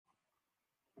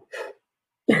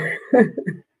Okay,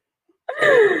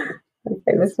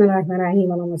 bismillahirrahmanirrahim.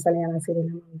 Allahumma salli ala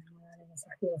sayyidina Muhammad wa alihi wa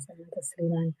sahbihi wa sallam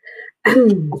tasliman.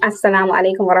 Assalamu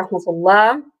alaikum wa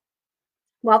rahmatullah.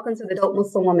 Welcome to the Dope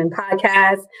Muslim Woman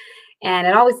podcast. And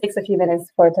it always takes a few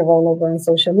minutes for it to roll over in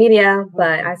social media,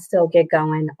 but I still get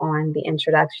going on the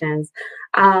introductions.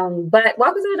 But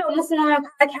welcome to the Dope Muslim Woman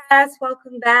podcast.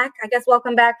 Welcome back. I guess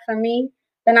welcome back for me.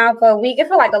 Been out for a week. It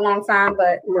felt like a long time,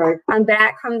 but I'm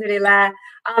back. Alhamdulillah.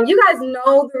 You guys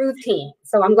know the routine.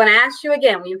 So I'm going to ask you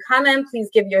again. When you come in, please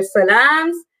give your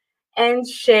salams and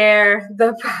share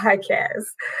the podcast.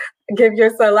 Give your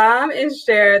salam and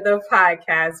share the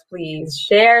podcast, please.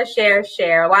 Share.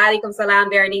 Wa alaikum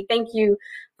salam, Verity. Thank you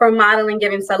for modeling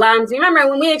giving salams. Remember,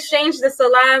 when we exchange the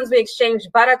salams, we exchange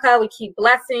barakah. We keep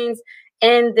blessings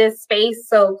in this space.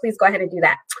 So please go ahead and do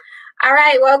that. All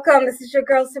right, welcome. This is your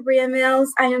girl, Sabria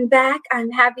Mills. I am back. I'm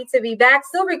happy to be back.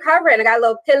 Still recovering. I got a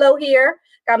little pillow here.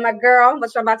 Got my girl,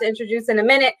 which I'm about to introduce in a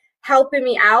minute, helping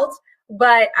me out.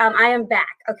 But I am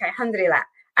back. Okay, alhamdulillah.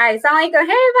 All right, salam alaikum. Hey,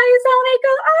 everybody, salam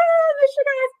alaikum. Oh, miss you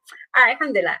guys. All right,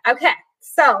 alhamdulillah. Okay,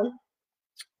 so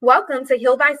welcome to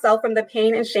Heal Thyself from the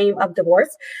Pain and Shame of Divorce.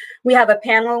 We have a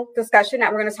panel discussion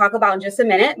that we're going to talk about in just a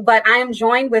minute, but I am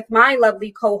joined with my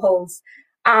lovely co-host.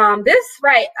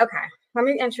 Okay, let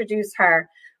me introduce her.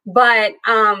 But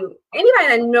anybody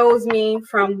that knows me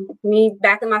from me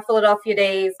back in my Philadelphia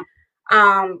days,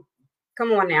 come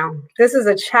on now. This is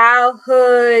a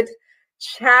childhood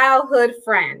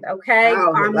friend, okay?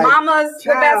 Our mama's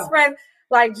the best friend.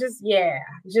 Like,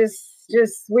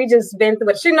 we just been through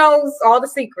it. She knows all the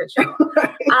secrets, y'all.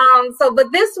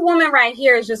 But this woman right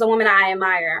here is just a woman I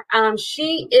admire.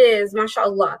 She is,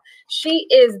 mashallah, she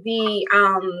is the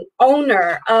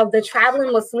owner of the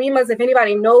Traveling Muslimas. If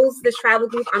anybody knows this travel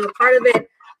group, I'm a part of it.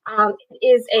 It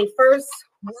is a first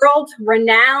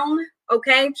world-renowned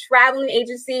traveling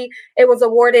agency. It was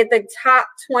awarded the top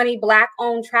 20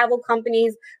 Black-owned travel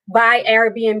companies by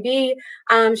Airbnb.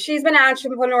 She's been an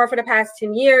entrepreneur for the past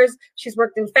 10 years. She's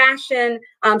worked in fashion.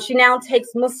 She now takes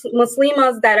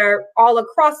Muslimas that are all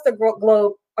across the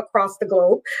globe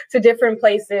to different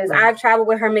places. I've traveled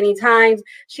with her many times.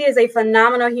 She is a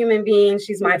phenomenal human being.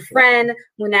 She's my friend,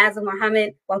 Munaza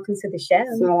Muhammad. Welcome to the show.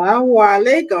 Assalamu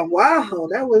alaikum. Wow,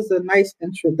 that was a nice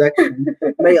introduction.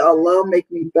 May Allah make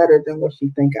me better than what she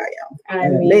think I am.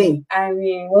 I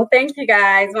mean, well, thank you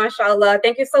guys. MashaAllah.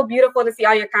 Thank you. So beautiful to see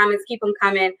all your comments. Keep them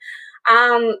coming.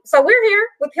 So we're here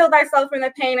with Heal Thyself from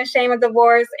the Pain and Shame of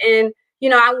Divorce. And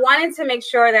I wanted to make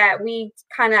sure that we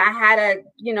I had a,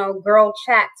 girl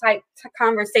chat type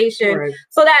conversation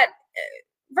so that,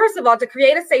 first of all, to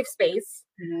create a safe space,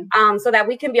 so that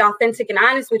we can be authentic and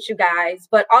honest with you guys,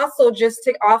 but also just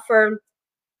to offer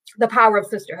the power of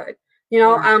sisterhood,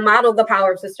 model the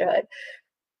power of sisterhood.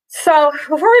 So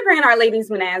before we bring in our ladies,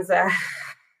 Munaza,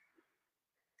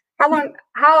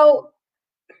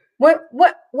 what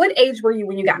age were you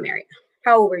when you got married?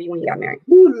 How old were you when you got married?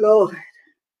 Oh, Lord.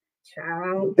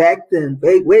 Child. Back then,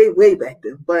 way back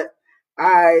then. But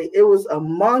it was a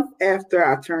month after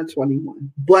I turned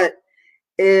 21. But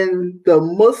in the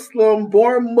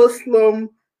born Muslim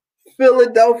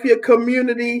Philadelphia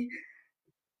community,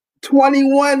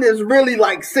 21 is really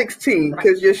like 16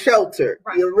 because you're sheltered.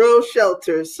 You're real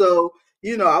sheltered. So,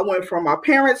 I went from my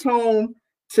parents' home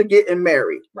to getting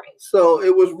married. So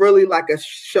it was really like a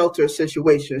shelter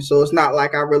situation. So it's not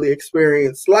like I really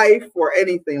experienced life or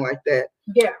anything like that.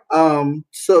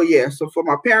 So from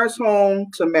my parents' home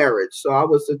to marriage. So I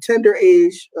was a tender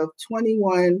age of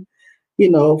 21,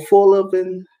 full of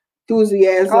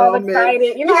enthusiasm. All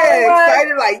excited.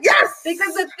 Excited, like, yes!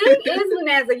 Because the thing is,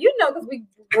 Munaza, because we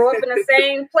grew up in the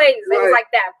same place. It was like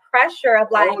that pressure of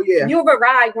you've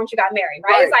arrived once you got married,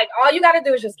 right? It's like all you got to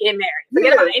do is just get married.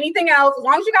 Forget about anything else. As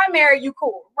long as you got married, you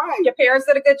cool. Your parents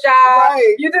did a good job.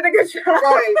 You did a good job.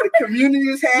 The community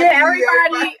is happy.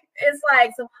 Everybody. It's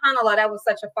like, subhanAllah, that was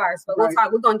such a farce, but we're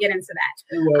going to get into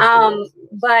that.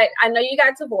 But I know you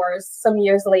got divorced some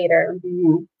years later.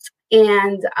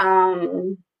 And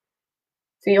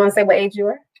so you want to say what age you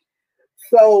were?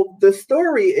 So the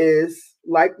story is,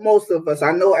 like most of us,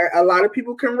 I know a lot of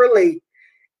people can relate,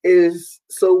 I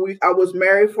was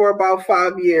married for about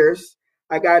 5 years.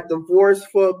 I got divorced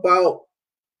for about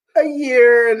a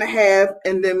year and a half,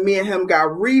 and then me and him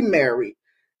got remarried.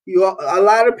 A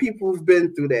lot of people have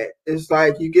been through that. It's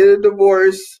like you get a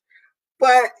divorce,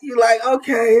 but you're like,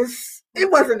 okay, it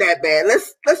wasn't that bad.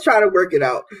 Let's try to work it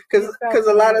out. Because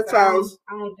a lot of times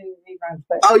I don't do reruns.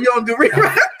 Oh, you don't do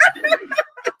reruns?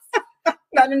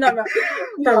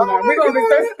 No. We're gonna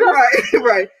be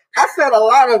right. I said a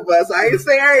lot of us. I didn't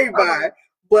say everybody,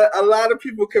 but a lot of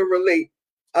people can relate.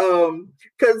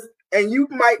 Because and you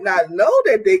might not know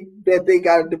that they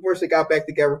got a divorce and got back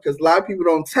together, because a lot of people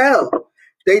don't tell.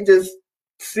 They just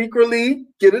secretly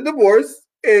get a divorce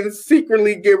and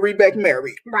secretly get back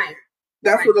married. Right.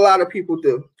 That's what a lot of people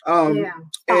do. Yeah.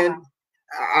 And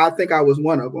I think I was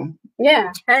one of them.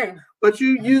 Yeah. Hey. But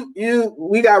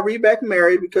we got back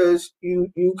married because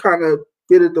you kind of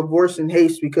get a divorce in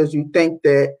haste, because you think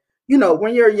that, you know,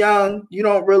 when you're young, you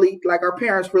don't really, like, our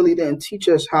parents really didn't teach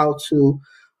us how to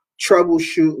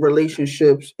troubleshoot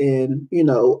relationships and, you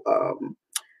know,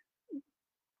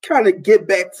 kind of get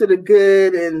back to the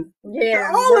good and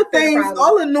all the things,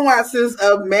 all the nuances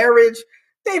of marriage.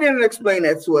 They didn't explain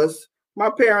that to us. My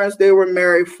parents, they were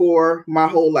married for my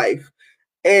whole life.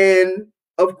 And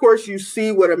of course, you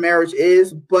see what a marriage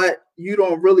is, but you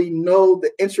don't really know the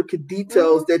intricate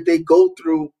details that they go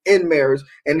through in marriage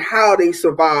and how they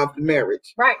survived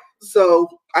marriage. Right. So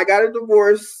I got a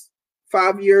divorce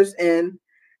 5 years in,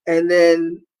 and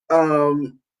then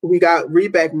we got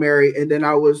back married, and then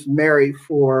I was married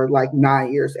for like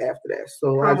 9 years after that.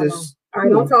 So I just... All right,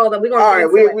 don't tell them. We're going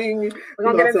to get into it. We're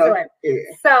going to get into it. Yeah.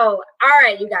 So, all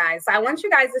right, you guys. I want you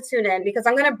guys to tune in, because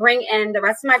I'm going to bring in the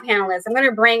rest of my panelists. I'm going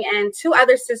to bring in 2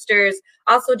 other sisters,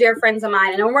 also dear friends of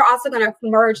mine, and then we're also going to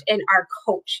merge in our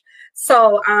coach.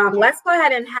 So let's go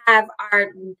ahead and have our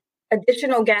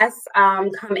additional guests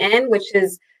come in, which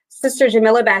is Sister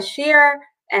Jamila Bashir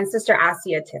and Sister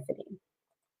Asia Tiffany.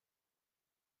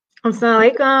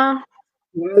 Assalamu alaikum.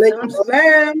 Walaikum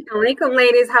salam. Alaikum,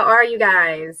 ladies. How are you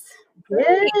guys?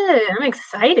 Good. I'm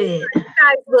excited. You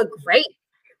guys look great.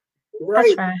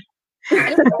 Right.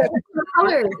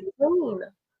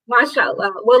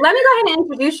 Mashallah. Well, let me go ahead and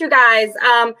introduce you guys.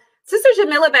 Sister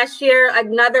Jamila Bashir,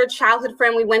 another childhood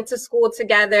friend. We went to school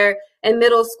together in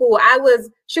middle school.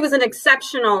 She was an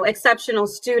exceptional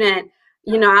student.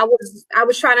 You know, I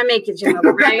was trying to make it,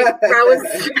 Jamila, right? I was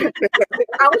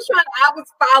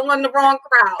following the wrong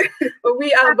crowd.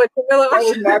 But Jamila, that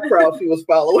was my crowd she was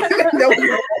following.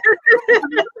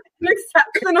 An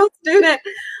exceptional student.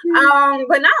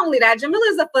 But not only that, Jamila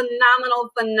is a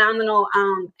phenomenal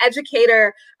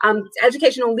educator,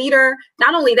 educational leader.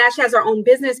 Not only that, she has her own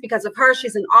business because of her.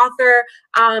 She's an author.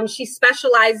 She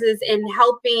specializes in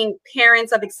helping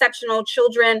parents of exceptional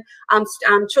children,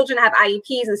 children that have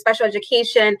IEPs and special education,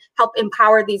 help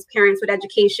empower these parents with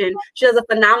education. She does a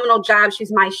phenomenal job.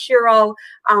 She's my shiro.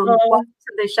 Welcome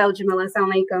to the show, Jamila.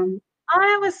 Assalamu alaikum. Oh,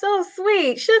 that was so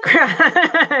sweet.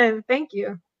 Shukran. Thank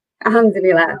you.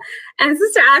 Alhamdulillah. And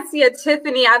Sister Asia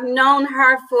Tiffany, I've known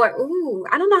her for,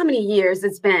 I don't know how many years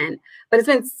it's been, but it's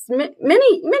been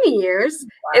many years.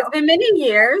 Wow. It's been many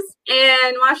years.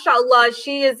 And mashallah,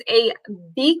 she is a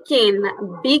beacon,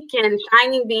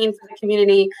 shining beam for the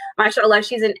community. Mashallah,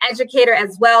 she's an educator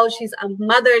as well. She's a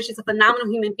mother. She's a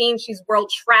phenomenal human being. She's world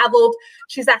traveled.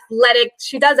 She's athletic.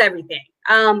 She does everything.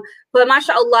 But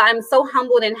mashallah, I'm so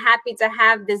humbled and happy to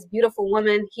have this beautiful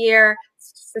woman here,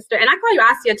 sister. And I call you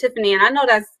Asia Tiffany, and I know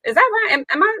is that right?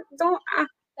 Am I don't?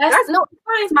 That's no,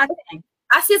 it's my thing.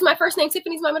 Asia is my first name.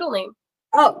 Tiffany's my middle name.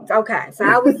 Oh, okay. So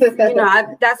I was,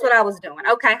 that's what I was doing.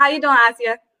 Okay, how you doing,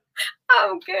 Asia?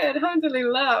 I'm good.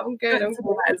 Alhamdulillah. I'm good.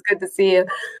 It's good to see you.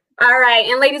 All right.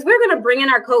 And ladies, we're going to bring in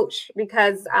our coach,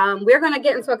 because we're going to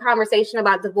get into a conversation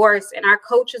about divorce, and our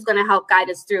coach is going to help guide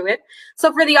us through it.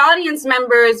 So for the audience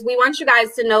members, we want you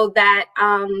guys to know that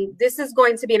this is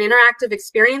going to be an interactive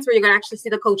experience where you're going to actually see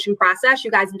the coaching process. You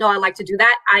guys know I like to do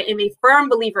that. I am a firm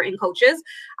believer in coaches.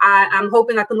 I'm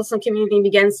hoping that the Muslim community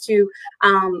begins to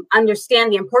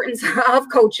understand the importance of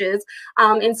coaches.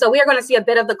 And so we are going to see a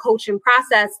bit of the coaching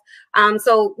process.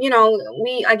 So,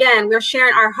 we're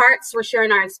sharing our hearts, we're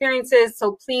sharing our experiences.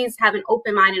 So please have an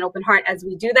open mind and open heart as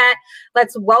we do that.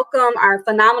 Let's welcome our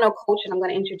phenomenal coach, and I'm going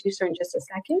to introduce her in just a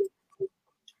second.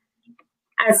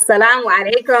 Assalamu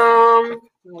alaikum.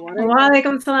 Wa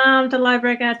alaikum salam to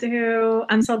barakatuhu.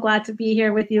 I'm so glad to be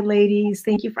here with you, ladies.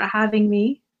 Thank you for having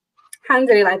me.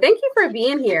 Alhamdulillah. Thank you for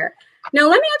being here. Now,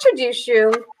 let me introduce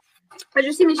you. I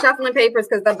just see me shuffling papers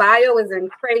because the bio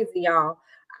isn't crazy, y'all.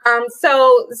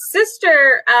 So,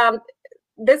 sister,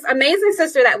 this amazing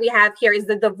sister that we have here is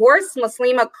the divorced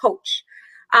Muslima coach.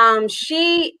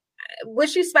 What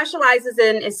she specializes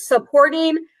in is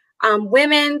supporting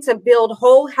women to build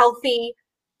whole, healthy,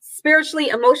 spiritually,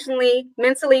 emotionally,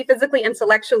 mentally, physically,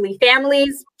 intellectually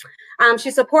families.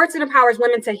 She supports and empowers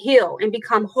women to heal and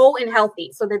become whole and healthy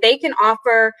so that they can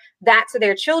offer that to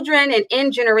their children and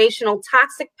end generational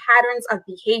toxic patterns of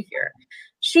behavior.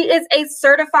 She is a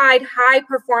certified high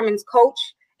performance coach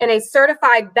and a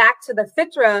certified back to the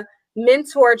Fitra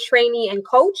mentor, trainee, and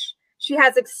coach. She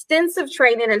has extensive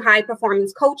training in high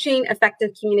performance coaching, effective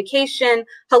communication,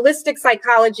 holistic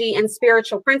psychology, and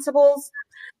spiritual principles.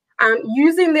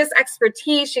 Using this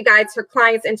expertise, she guides her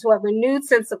clients into a renewed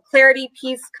sense of clarity,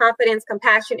 peace, confidence,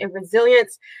 compassion, and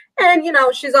resilience. And, you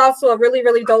know, she's also a really,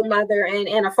 really dope mother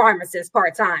and a pharmacist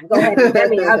part-time. Go ahead.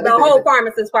 The whole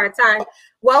pharmacist part-time.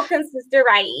 Welcome, Sister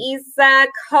Raisa,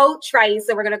 Coach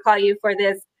Raisa. We're going to call you for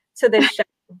this show.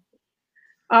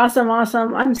 Awesome.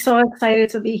 I'm so excited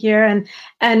to be here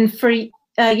and for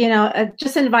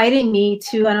just inviting me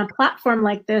to on a platform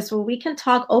like this where we can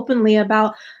talk openly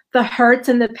about the hurts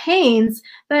and the pains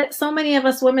that so many of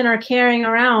us women are carrying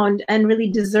around and really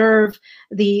deserve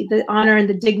the honor and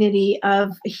the dignity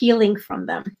of healing from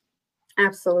them.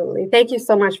 Absolutely. Thank you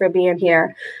so much for being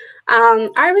here. All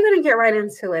right, we're going to get right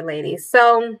into it, ladies.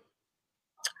 So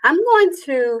I'm going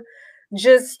to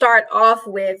just start off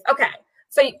with, okay,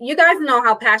 so you guys know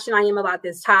how passionate I am about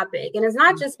this topic. And it's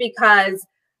not just because,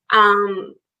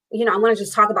 you know, I want to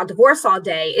just talk about divorce all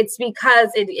day. It's because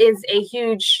it is a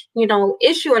huge, you know,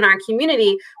 issue in our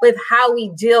community with how we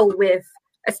deal with,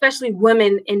 especially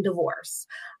women in divorce.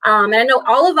 And I know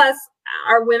all of us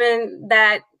are women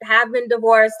that have been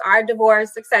divorced, are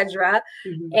divorced, etc.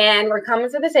 And we're coming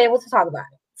to the table to talk about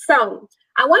it. So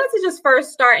I wanted to just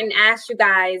first start and ask you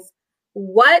guys,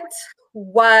 what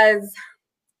was,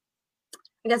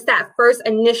 I guess, that first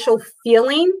initial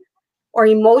feeling or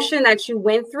emotion that you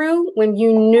went through when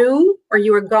you knew or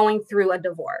you were going through a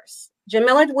divorce?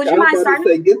 Jamila, would you mind starting?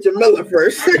 Say, get Jamila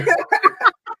first.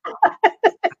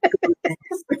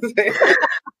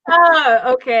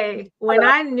 Okay. When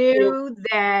I knew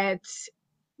that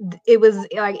it was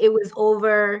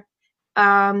over,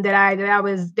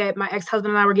 that my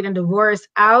ex-husband and I were getting divorced,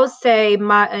 I'll say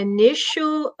my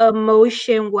initial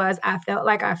emotion was I felt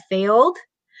like I failed.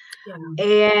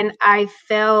 And I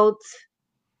felt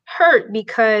hurt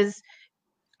because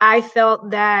I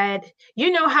felt that,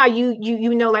 you know, how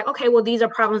you know, like, okay, well, these are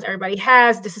problems everybody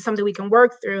has. This is something we can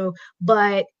work through.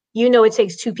 But, you know, it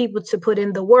takes two people to put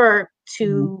in the work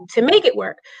to make it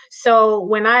work. So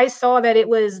when I saw that it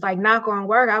was like not going to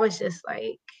work, I was just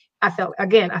like, I felt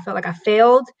like I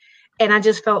failed. And I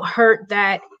just felt hurt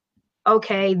that,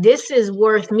 okay, this is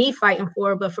worth me fighting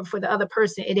for, but for the other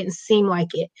person, it didn't seem like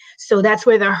it. So that's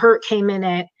where the hurt came in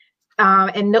at.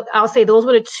 I'll say those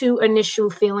were the two initial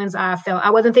feelings I felt. I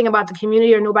wasn't thinking about the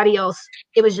community or nobody else.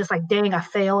 It was just like, dang, I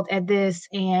failed at this.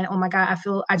 And oh my God,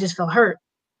 I just felt hurt.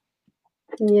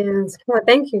 Yes. Well,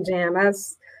 thank you, Jam.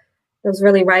 That's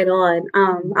really right on.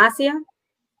 Asia?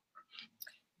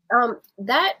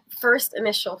 That first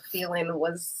initial feeling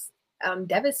was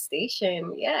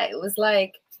devastation. Yeah, it was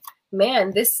like,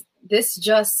 man, it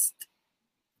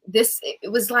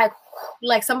was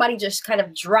like somebody just kind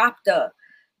of dropped a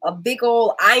big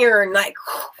old iron, like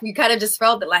you kind of just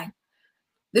felt that like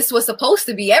this was supposed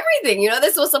to be everything, you know,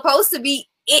 this was supposed to be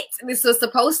it, this was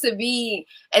supposed to be.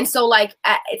 And so like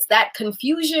it's that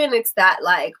confusion, it's that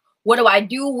like, what do I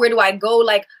do, where do I go,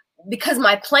 like, because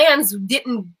my plans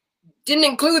didn't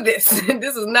include this.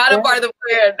 This is not a part of the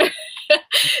plan.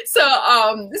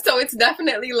 So it's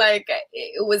definitely like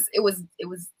it was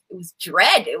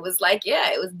dread. It was like, yeah,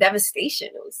 it was devastation.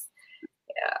 It was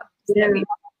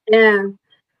yeah.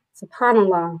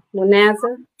 SubhanAllah,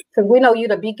 Munaza, because we know you're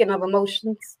the beacon of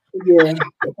emotions. Yeah.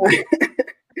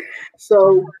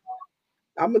 So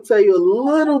I'm gonna tell you a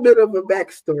little bit of a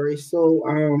backstory. So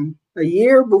a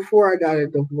year before I got a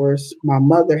divorce, my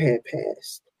mother had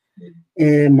passed.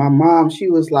 And my mom, she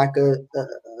was like a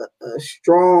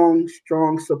strong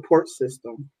support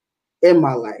system in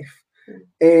my life.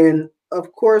 And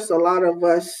of course, a lot of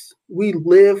us, we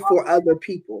live for other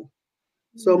people.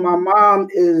 So my mom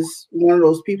is one of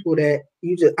those people that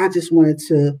I just wanted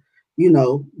to, you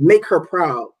know, make her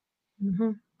proud.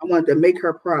 I wanted to make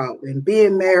her proud, and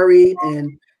being married,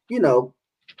 and, you know,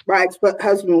 my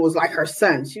ex-husband was like her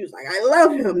son. She was like, I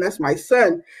love him. That's my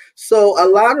son. So a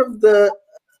lot of the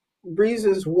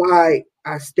reasons why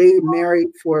I stayed married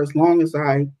for as long as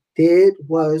I did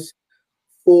was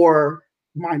for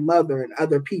my mother and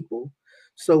other people.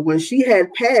 So when she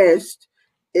had passed,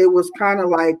 it was kind of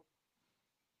like,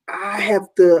 I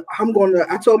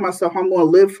told myself I'm going to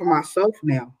live for myself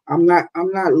now. I'm not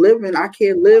living. I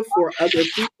can't live for other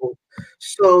people.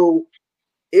 So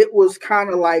it was kind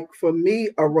of like, for me,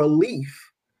 a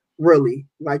relief, really,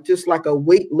 like just like a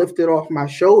weight lifted off my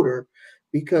shoulder,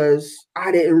 because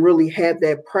I didn't really have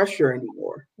that pressure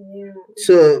anymore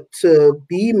to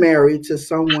be married to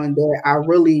someone that I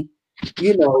really,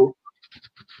 you know,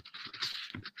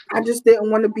 I just didn't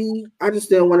want to be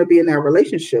in that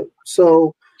relationship.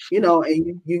 So, you know,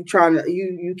 and you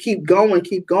keep going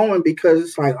because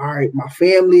it's like, all right, my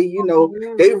family, you know,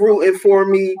 they rooting for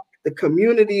me. The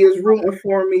community is rooting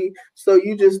for me. So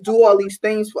you just do all these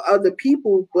things for other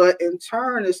people, but in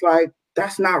turn, it's like,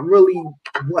 that's not really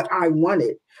what I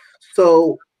wanted.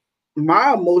 So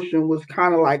my emotion was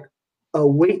kind of like a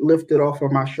weight lifted off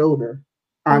of my shoulder,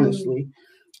 honestly.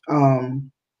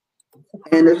 And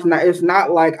it's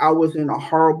not like I was in a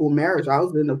horrible marriage. I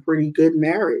was in a pretty good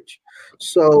marriage.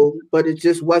 So, but it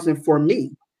just wasn't for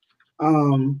me.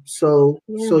 So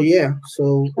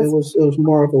it was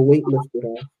more of a weight lifted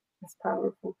off. That's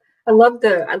powerful. I love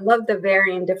the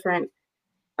varying different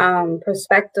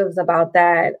perspectives about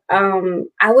that.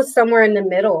 I was somewhere in the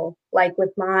middle, like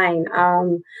with mine.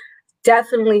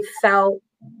 Definitely felt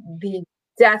the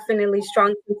definitely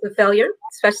strong sense of failure,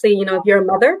 especially, you know, if you're a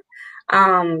mother.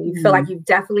 You feel like you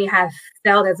definitely have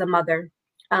failed as a mother.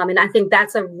 And I think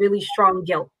that's a really strong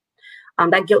guilt.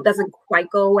 That guilt doesn't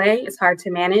quite go away. It's hard to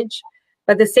manage.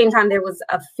 But at the same time, there was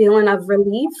a feeling of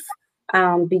relief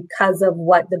because of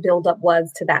what the buildup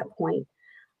was to that point.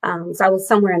 So I was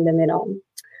somewhere in the middle.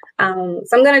 So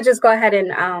I'm going to just go ahead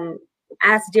and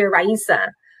ask dear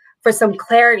Raisa for some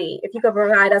clarity. If you could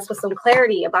provide us with some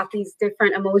clarity about these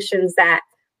different emotions that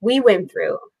we went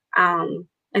through and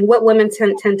what women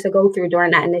tend to go through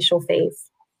during that initial phase.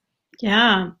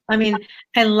 Yeah, I mean,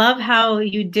 I love how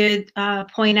you did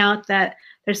point out that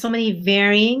there's so many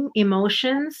varying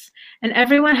emotions, and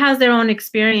everyone has their own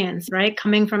experience, right?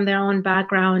 Coming from their own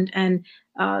background and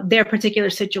their particular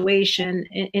situation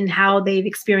in how they've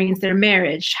experienced their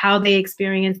marriage, how they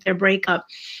experienced their breakup.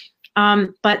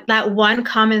 But that one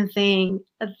common thing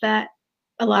that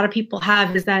a lot of people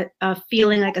have is that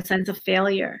feeling like a sense of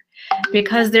failure,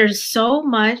 because there's so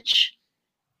much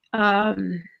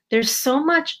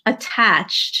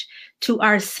attached to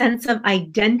our sense of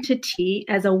identity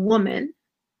as a woman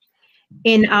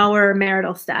in our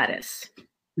marital status.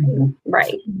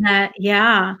 Right.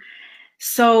 Yeah.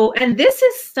 So, and this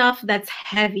is stuff that's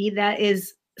heavy, that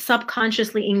is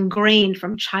subconsciously ingrained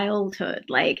from childhood.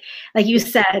 Like you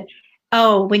said,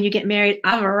 oh, when you get married,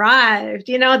 I've arrived,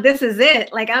 you know, this is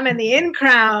it. Like, I'm in the in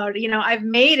crowd, you know, I've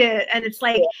made it. And it's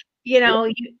like, you know,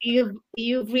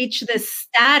 you've reached this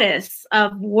status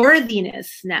of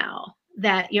worthiness now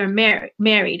that you're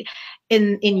married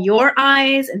in your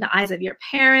eyes, in the eyes of your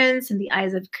parents, in the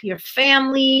eyes of your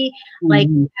family. Like,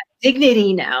 you have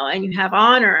dignity now, and you have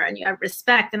honor, and you have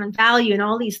respect and value and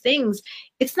all these things.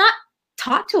 It's not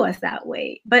taught to us that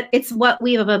way, but it's what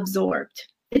we have absorbed.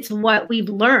 It's what we've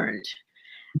learned.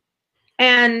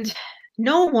 And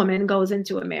no woman goes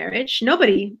into a marriage,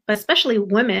 nobody, but especially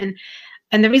women.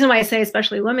 And the reason why I say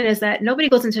especially women is that nobody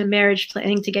goes into a marriage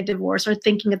planning to get divorced or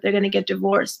thinking that they're going to get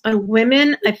divorced. But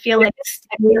women, I feel like,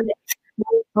 stay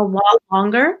a lot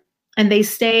longer, and they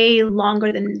stay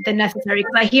longer than necessary.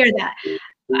 Because I hear that.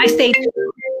 I stay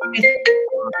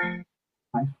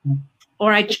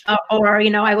or you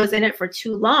know, I was in it for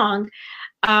too long.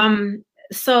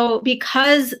 So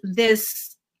because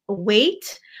this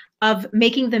weight of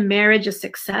making the marriage a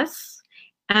success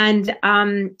and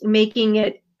making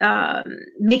it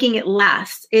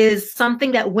last is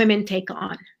something that women take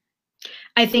on,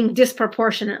 I think,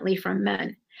 disproportionately from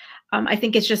men. I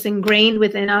think it's just ingrained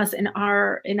within us, in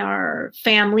our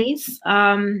families.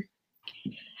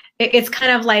 It's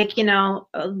kind of like, you know,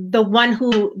 the one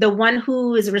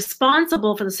who is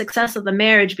responsible for the success of the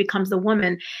marriage becomes the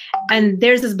woman, and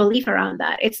there's this belief around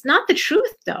that. It's not the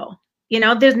truth, though. You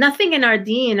know, there's nothing in our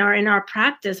deen or in our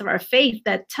practice of our faith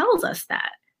that tells us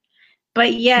that.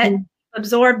 But yet,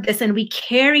 absorb this, and we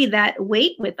carry that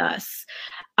weight with us.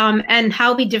 And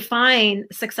how we define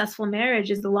successful marriage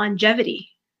is the longevity.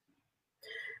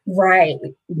 Right.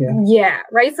 Yeah.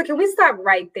 Right. So can we stop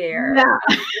right there?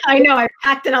 Yeah. I know I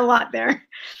packed in a lot there.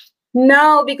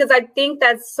 No, because I think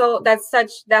that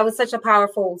was such a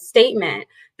powerful statement,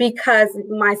 because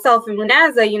myself and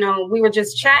Manaza, you know, we were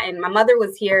just chatting. My mother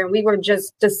was here and we were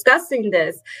just discussing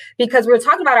this, because we were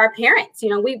talking about our parents. You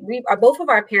know, we both of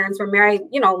our parents were married,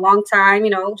 you know, a long time, you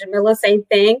know, Jamila, same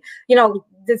thing, you know,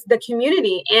 the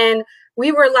community. And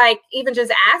we were like, even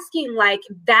just asking, like,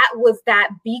 that was that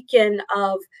beacon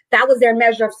of, that was their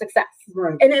measure of success.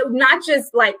 Right. And it not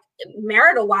just like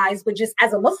marital wise, but just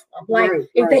as a Muslim, like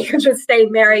if they could just stay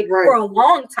married for a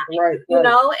long time, you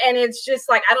know, and it's just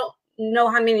like, I don't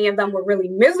know how many of them were really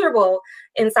miserable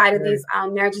inside of these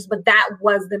marriages, but that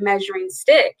was the measuring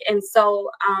stick. And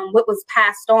so what was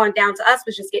passed on down to us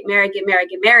was just get married.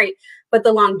 But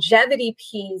the longevity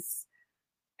piece,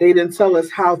 they didn't tell us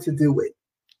how to do it.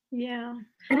 Yeah.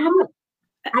 And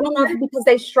I don't know if because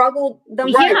they struggled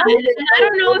themselves. Yeah, and I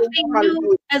don't know if they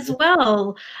knew as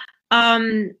well.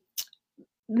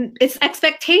 its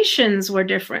expectations were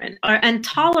different, and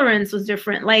tolerance was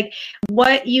different. Like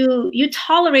what you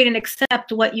tolerate and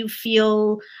accept what you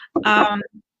feel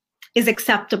is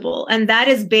acceptable, and that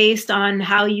is based on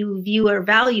how you view or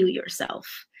value yourself.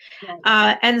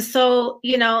 And so,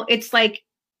 you know, it's like,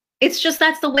 it's just,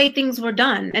 that's the way things were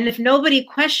done. And if nobody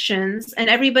questions and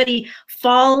everybody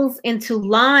falls into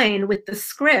line with the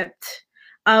script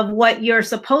of what you're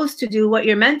supposed to do, what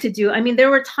you're meant to do. I mean, there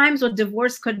were times when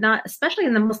divorce could not, especially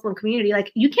in the Muslim community,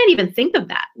 like you can't even think of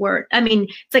that word. I mean,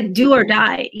 it's like do or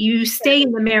die. You stay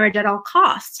in the marriage at all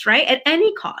costs, right? At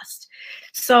any cost.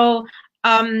 So,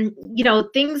 you know,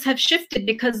 things have shifted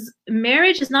because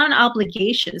marriage is not an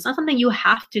obligation. It's not something you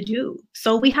have to do.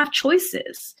 So we have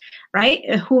choices,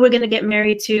 right? Who we're going to get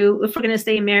married to, if we're going to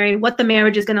stay married, what the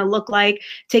marriage is going to look like,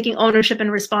 taking ownership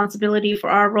and responsibility for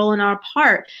our role and our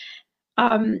part.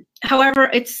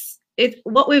 However, it's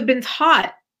what we've been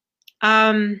taught.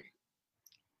 I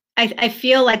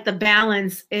feel like the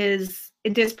balance is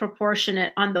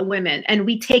disproportionate on the women, and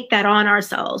we take that on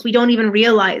ourselves. We don't even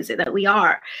realize it, that we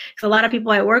are. So a lot of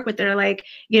people I work with, they're like,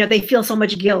 you know, they feel so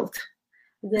much guilt,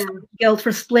 guilt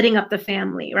for splitting up the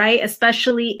family, right?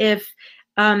 Especially if,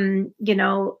 you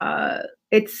know,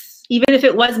 it's, even if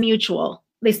it was mutual,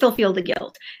 they still feel the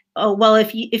guilt. Oh, well,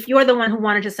 if you're the one who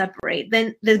wanted to separate,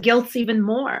 then the guilt's even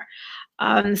more.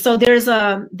 So there's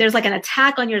like an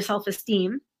attack on your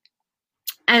self-esteem.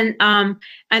 And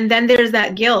then there's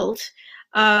that guilt.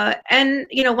 And,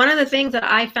 you know, one of the things that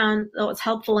I found that was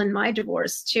helpful in my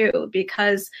divorce too,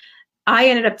 because I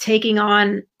ended up taking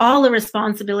on all the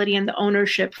responsibility and the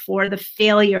ownership for the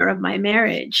failure of my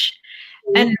marriage.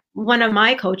 And one of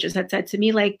my coaches had said to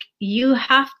me, like, you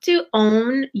have to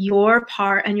own your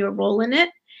part and your role in it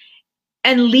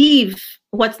and leave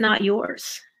what's not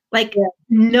yours. Like,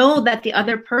 know that the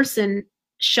other person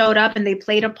showed up and they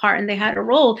played a part and they had a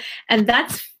role. And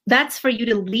that's for you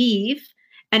to leave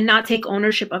and not take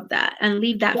ownership of that and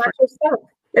leave that for yourself.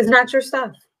 It's not your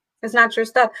stuff. It's not your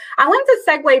stuff. I want to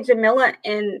segue Jamila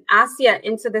and Asia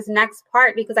into this next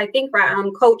part, because I think,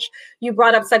 Coach, you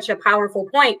brought up such a powerful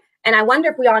point. And I wonder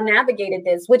if we all navigated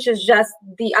this, which is just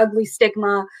the ugly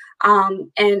stigma.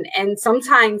 And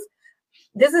sometimes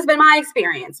this has been my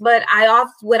experience, but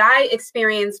what I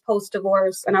experienced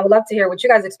post-divorce, and I would love to hear what you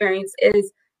guys experience,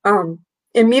 is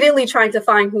immediately trying to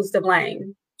find who's to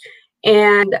blame.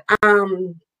 And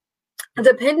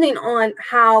depending on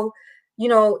how, you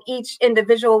know, each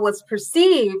individual was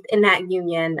perceived in that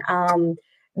union,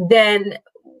 then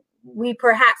we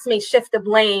perhaps may shift the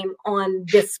blame on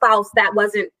the spouse that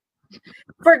wasn't.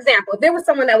 For example, if there was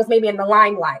someone that was maybe in the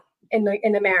limelight in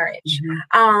the marriage,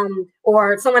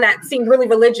 or someone that seemed really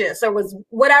religious, or was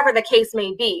whatever the case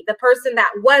may be, the person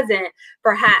that wasn't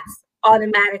perhaps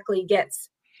automatically gets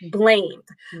blamed.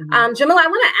 Jamila, I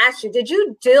want to ask you, did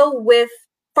you deal with,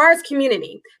 as far as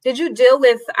community, did you deal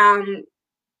with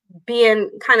being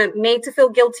kind of made to feel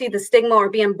guilty, the stigma, or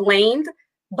being blamed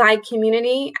by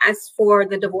community as for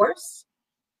the divorce?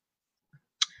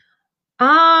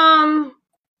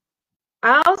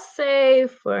 I'll say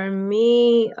for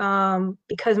me,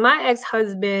 because my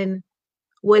ex-husband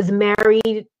was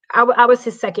married, I was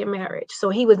his second marriage. So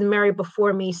he was married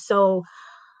before me. So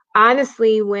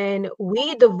honestly, when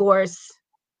we divorced,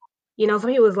 you know, so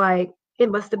he was like,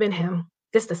 it must have been him.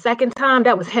 This the second time,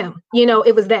 that was him. You know,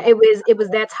 it was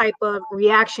that type of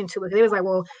reaction to it. It was like,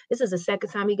 well, this is the second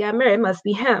time he got married. It must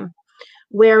be him.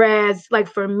 Whereas, like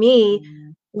for me,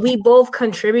 we both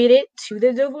contributed to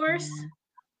the divorce.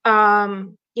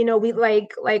 You know, we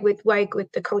like with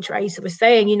the coach Raisa was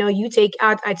saying, you know,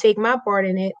 I take my part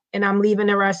in it, and I'm leaving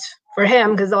the rest for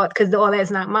him because all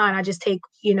that's not mine. I just take,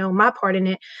 you know, my part in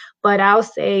it. But I'll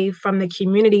say from the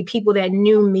community, people that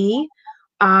knew me,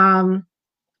 and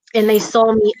they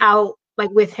saw me out like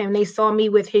with him, they saw me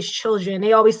with his children.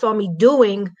 They always saw me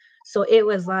doing. So it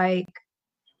was like,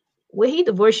 what he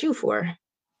divorced you for?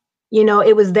 You know,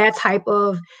 it was that type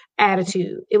of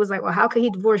attitude. It was like, well, how could he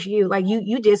divorce you? Like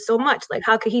you did so much. Like,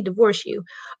 how could he divorce you?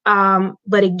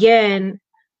 But again,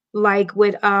 like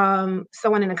what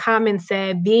someone in the comments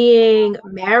said, being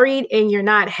married and you're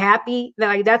not happy,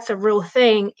 like that's a real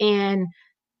thing. And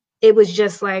it was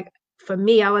just like, for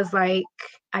me, I was like,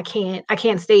 I can't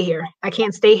stay here. I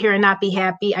can't stay here and not be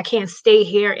happy. I can't stay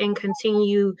here and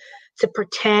continue to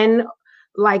pretend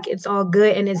like it's all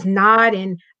good and it's not.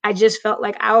 And I just felt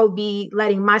like I would be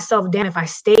letting myself down if I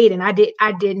stayed. And I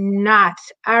did not.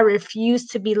 I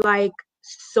refused to be like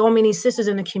so many sisters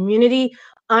in the community,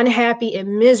 unhappy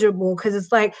and miserable. Because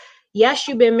it's like, yes,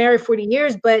 you've been married 40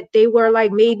 years, but they were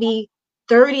like maybe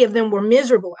 30 of them were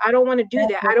miserable. I don't want to do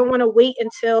that. I don't want to wait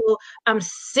until I'm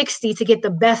 60 to get the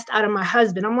best out of my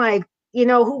husband. I'm like, you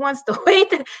know, who wants to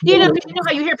wait? You know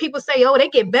how you hear people say, oh, they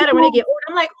get better when they get older.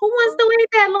 I'm like, who wants to wait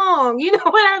that long? You know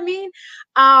what I mean?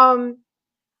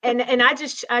 And I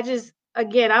just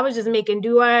again, I was just making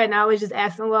dua, and I was just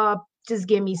asking, well, just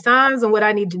give me signs on what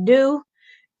I need to do.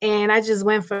 And I just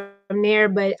went from there.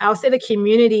 But I'll say the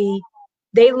community,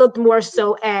 they looked more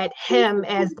so at him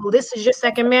as, well, this is your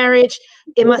second marriage.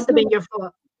 It must have been your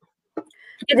fault.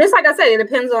 Just like I said, it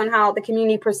depends on how the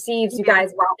community perceives you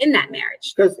guys while in that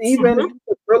marriage. Because even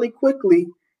really quickly,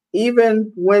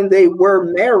 even when they were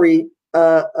married,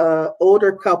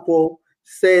 older couple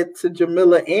said to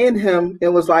Jamila and him,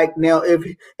 and was like, now if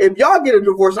y'all get a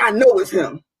divorce, I know it's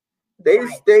him. So they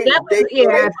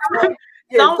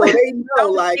know,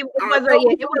 like, it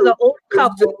was an old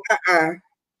couple.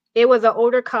 It was an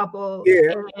older couple.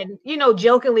 Yeah. And, you know,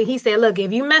 jokingly, he said, look,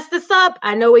 if you mess this up,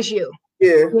 I know it's you.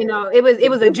 Yeah. You know, it was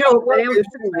a joke. But it was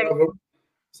like,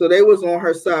 so they was on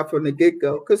her side from the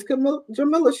get-go. Because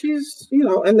Jamila, she's, you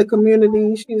know, in the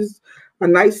community, she's a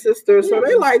nice sister. So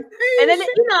they like, hey, and then,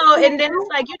 you know, and then it's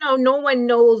like, you know, no one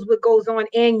knows what goes on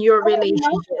in your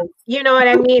relationship. You know what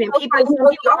I mean? And people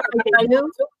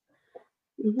do.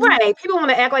 Right. People want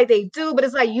to act like they do, but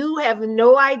it's like you have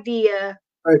no idea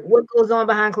what goes on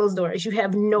behind closed doors. You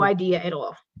have no idea at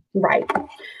all. Right.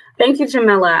 Thank you,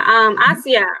 Jamila.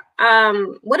 Asia,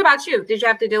 what about you? Did you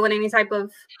have to deal with any type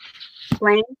of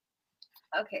blame?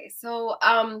 Okay, so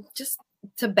just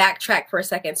to backtrack for a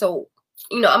second. So,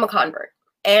 you know, I'm a convert,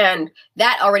 and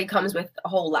that already comes with a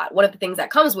whole lot. One of the things that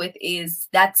comes with is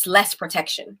that's less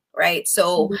protection, right?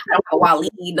 So I don't know Wali,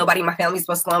 nobody in my family's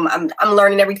Muslim. I'm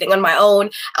learning everything on my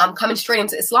own. I'm coming straight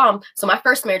into Islam. So my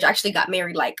first marriage, I actually got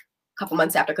married like a couple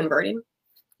months after converting.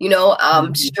 You know,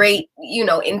 straight, you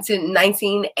know, into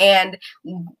 19, and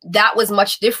that was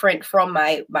much different from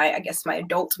my I guess my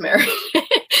adult marriage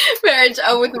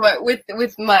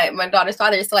with my daughter's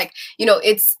father. It's like, you know,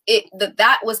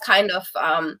 that was kind of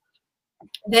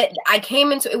that I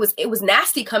came into. It was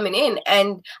nasty coming in,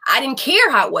 and I didn't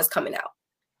care how it was coming out,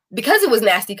 because it was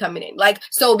nasty coming in. Like,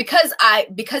 so because I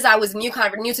was a new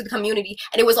convert, new to the community,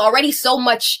 and it was already so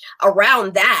much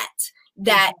around that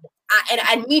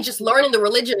and me just learning the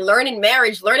religion, learning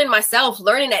marriage, learning myself,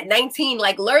 learning at 19,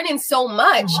 like learning so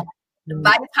much.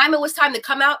 By the time it was time to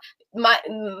come out, my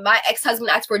ex-husband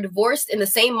asked for a divorce in the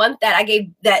same month that I gave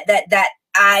that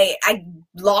I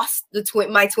lost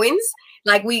my twins.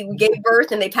 Like we gave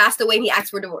birth and they passed away, and he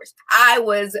asked for a divorce. I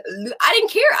didn't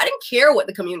care. I didn't care what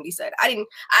the community said. I didn't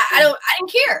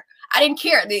care. I didn't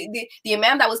care. The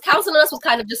imam that was counseling us was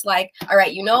kind of just like, all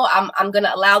right, you know, I'm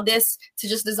gonna allow this to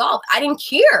just dissolve. I didn't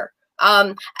care.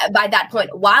 By that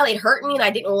point, while it hurt me and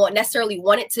I didn't necessarily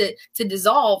want it to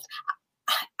dissolve,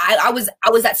 I was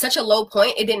at such a low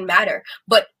point, it didn't matter.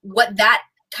 But what that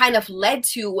kind of led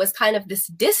to was kind of this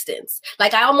distance.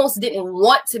 Like I almost didn't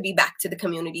want to be back to the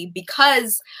community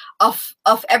because of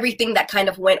everything that kind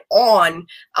of went on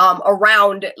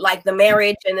around like the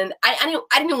marriage. And then I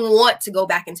didn't want to go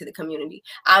back into the community.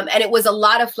 And it was a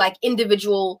lot of like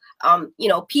individual, you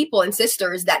know, people and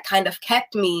sisters that kind of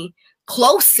kept me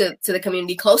close to the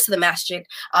community, close to the masjid,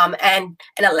 and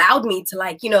allowed me to,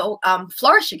 like, you know,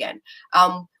 flourish again.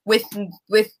 With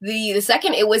the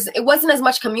second, it wasn't as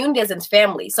much community as in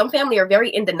family. Some family are very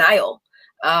in denial.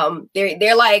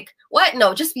 They're like, what?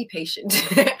 No, just be patient.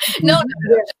 No,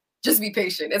 just be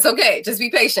patient. It's okay. Just be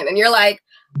patient. And you're like,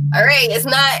 all right, they're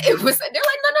like,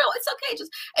 no, it's okay.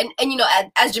 Just, and you know,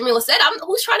 as Jamila said,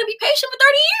 who's trying to be patient for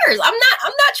 30 years? I'm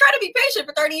not trying to be patient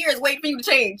for 30 years, waiting for you to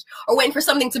change or waiting for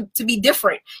something to be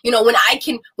different. You know, when I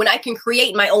can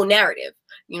create my own narrative,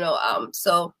 you know,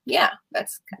 so yeah,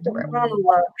 that's kind of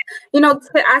where you know,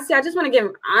 I just want to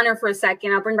give honor for a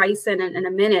second. I'll bring Raisa in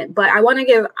a minute, but I want to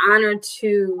give honor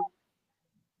to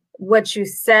what you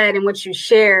said and what you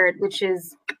shared, which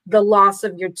is the loss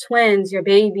of your twins, your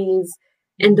babies,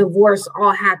 and divorce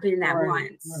all happening at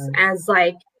once. As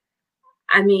like,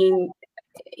 I mean,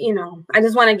 you know, I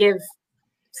just want to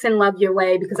send love your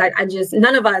way, because I just,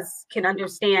 none of us can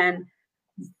understand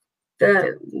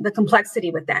the complexity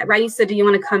with that. Raisa, do you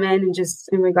want to come in and just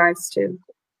in regards to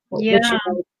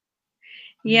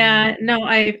Yeah, no,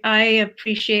 I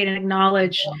appreciate and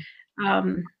acknowledge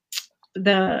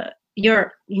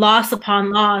your loss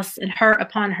upon loss and hurt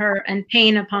upon hurt and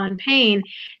pain upon pain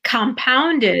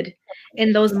compounded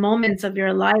in those moments of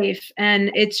your life.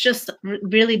 And it's just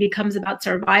really becomes about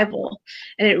survival.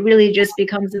 And it really just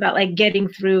becomes about like getting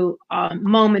through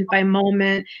moment by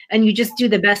moment. And you just do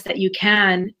the best that you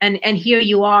can. And here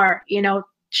you are, you know,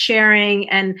 sharing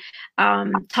and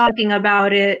talking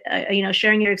about it, you know,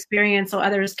 sharing your experience so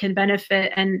others can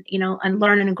benefit and, you know, and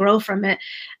learn and grow from it,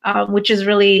 which is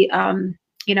really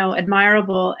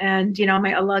admirable. And,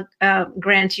 may Allah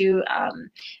grant you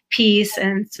peace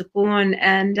and sukoon,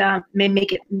 and may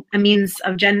make it a means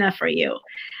of Jannah for you.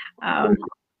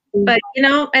 But,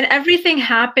 and everything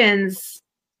happens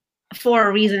for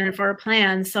a reason and for a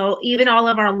plan. So even all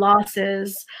of our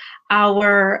losses,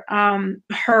 our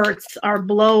hurts, our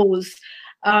blows,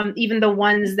 even the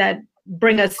ones that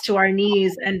bring us to our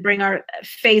knees and bring our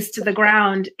face to the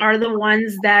ground, are the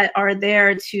ones that are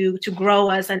there to grow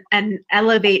us and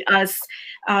elevate us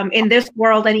in this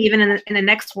world and even in the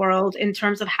next world, in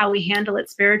terms of how we handle it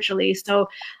spiritually. So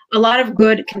a lot of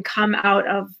good can come out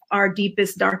of our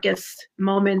deepest, darkest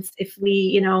moments if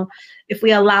we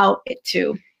allow it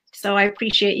to. So I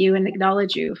appreciate you and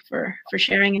acknowledge you for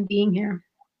sharing and being here.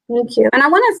 Thank you. And I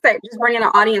want to say, just bring in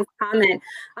an audience comment.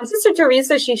 Sister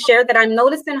Teresa, she shared that I'm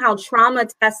noticing how trauma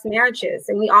tests marriages,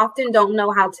 and we often don't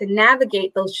know how to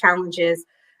navigate those challenges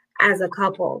as a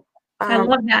couple. I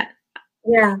love that.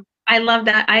 Yeah. I love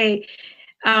that. I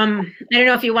don't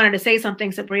know if you wanted to say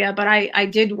something, Sabria, but I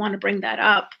did want to bring that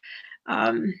up.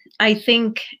 I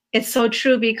think it's so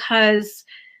true, because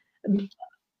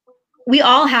we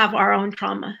all have our own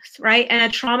traumas, right? And a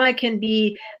trauma can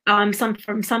be from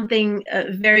something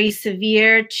very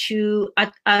severe to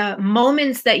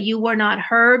moments that you were not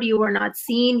heard, you were not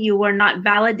seen, you were not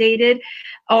validated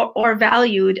or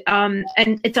valued. And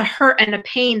it's a hurt and a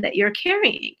pain that you're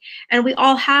carrying. And we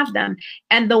all have them.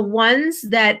 And the ones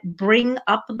that bring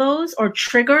up those or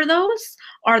trigger those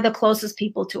are the closest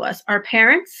people to us: our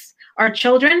parents, our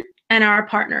children, and our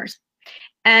partners.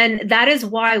 And that is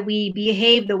why we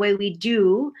behave the way we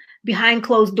do behind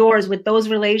closed doors with those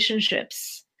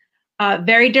relationships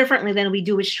very differently than we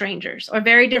do with strangers, or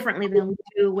very differently than we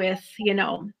do with,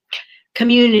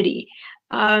 community.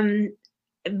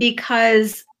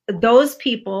 Because those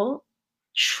people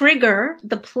trigger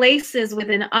the places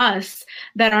within us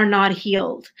that are not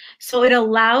healed. So it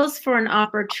allows for an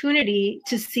opportunity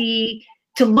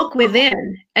to look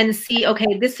within and see,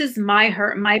 okay, this is my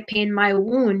hurt, my pain, my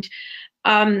wound.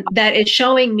 That is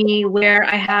showing me where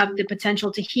I have the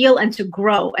potential to heal and to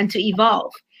grow and to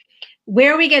evolve.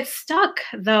 Where we get stuck,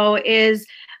 though, is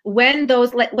when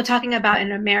those, like we're talking about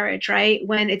in a marriage, right?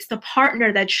 When it's the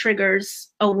partner that triggers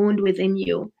a wound within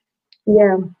you.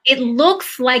 Yeah. It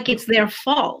looks like it's their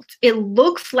fault. It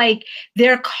looks like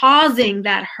they're causing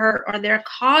that hurt or they're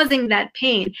causing that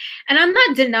pain. And I'm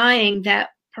not denying that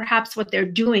perhaps what they're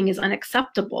doing is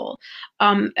unacceptable,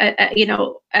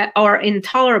 or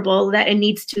intolerable, that it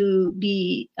needs to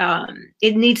be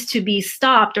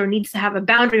stopped, or needs to have a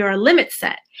boundary or a limit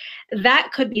set.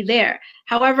 That could be there.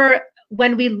 However,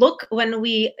 when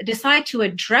we decide to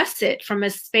address it from a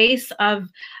space of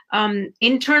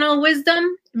internal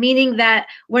wisdom, meaning that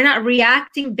we're not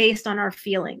reacting based on our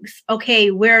feelings.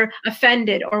 Okay, we're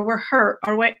offended, or we're hurt,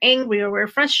 or we're angry, or we're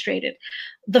frustrated.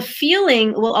 The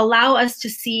feeling will allow us to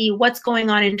see what's going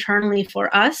on internally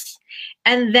for us,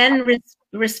 and then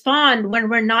respond when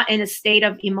we're not in a state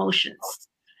of emotions.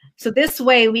 So this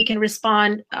way we can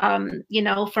respond, from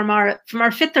our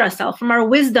fitra self, from our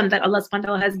wisdom that Allah subhanahu wa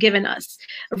ta'ala has given us,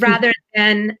 rather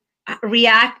than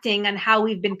reacting on how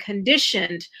we've been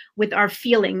conditioned with our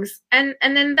feelings. And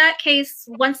in that case,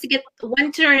 once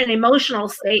you're in an emotional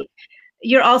state,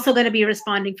 you're also going to be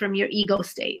responding from your ego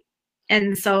state.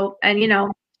 And so,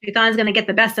 Shaitan is going to get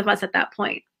the best of us at that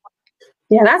point.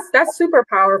 Yeah, that's super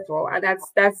powerful.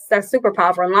 That's super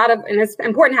powerful. And it's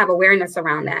important to have awareness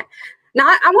around that. Now,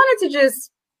 I wanted to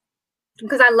just,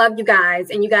 because I love you guys,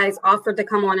 and you guys offered to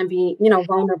come on and be,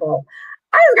 vulnerable.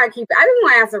 I just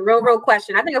want to ask a real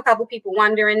question. I think a couple people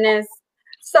wondering this.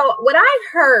 So what I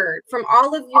heard from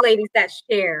all of you ladies that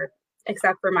shared,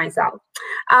 except for myself,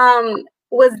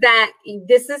 was that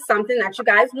this is something that you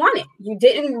guys wanted. You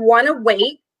didn't want to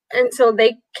wait until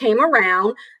they came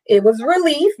around. It was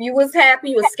relief. You was happy.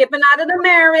 You was skipping out of the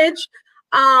marriage.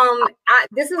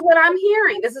 This is what I'm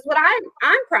hearing. This is what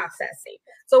I'm processing.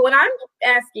 So what I'm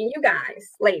asking you guys,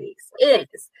 ladies, is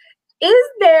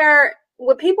there,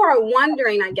 what people are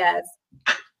wondering, I guess,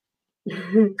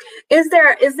 is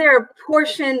there a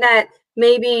portion that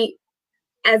maybe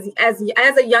as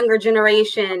a younger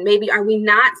generation, maybe are we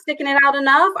not sticking it out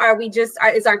enough?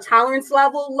 Is our tolerance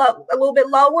level a little bit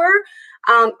lower?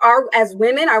 As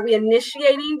women, are we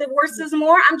initiating divorces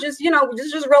more? I'm just,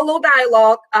 just real little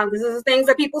dialogue. This is the things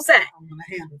that people say.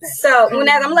 So I'm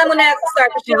gonna let Munaz start,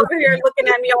 because she's over here looking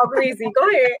at me all crazy. Go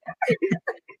ahead.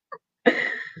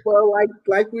 Well,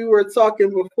 like we were talking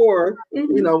before,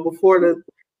 before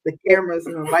the cameras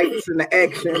and the lights and the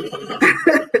action.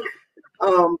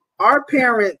 Our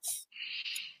parents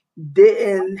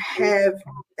didn't have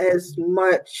as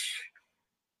much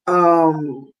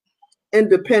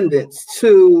independence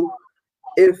to,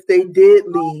 if they did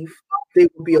leave, they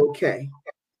would be okay.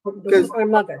 Because our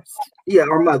mothers. Yeah,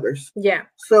 our mothers. Yeah.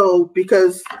 So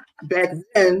because back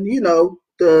then,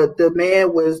 the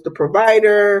man was the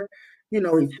provider, he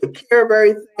took care of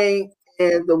everything,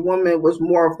 and the woman was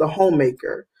more of the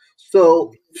homemaker.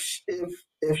 So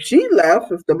if she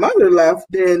left, if the mother left,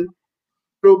 then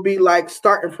it'll be like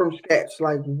starting from scratch.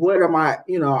 Like, what am I?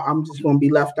 I'm just going to be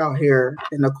left out here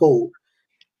in the cold.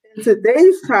 In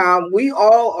today's time, we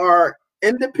all are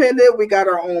independent. We got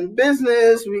our own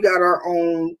business. We got our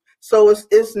own. So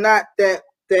it's not that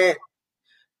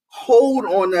hold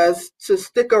on us to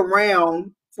stick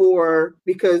around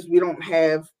because we don't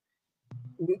have.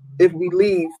 If we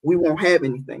leave, we won't have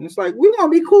anything. It's like we're gonna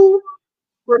be cool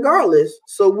regardless.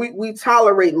 So we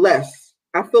tolerate less.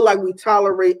 I feel like we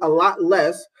tolerate a lot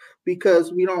less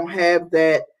because we don't have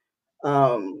that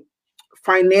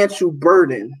financial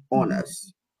burden on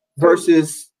us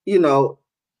versus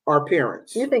our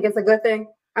parents. You think it's a good thing?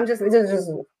 I don't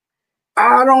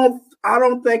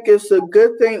think it's a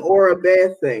good thing or a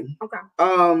bad thing. Okay.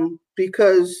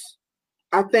 Because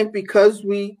I think because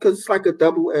it's like a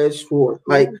double-edged sword.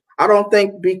 Like, I don't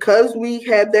think because we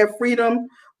have that freedom,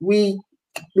 we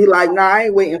be like, nah, I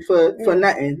ain't waiting for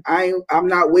nothing. I'm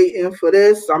not waiting for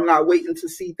this. I'm not waiting to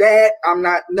see that.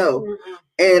 No. Mm-hmm.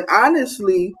 And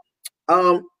honestly,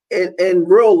 in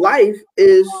real life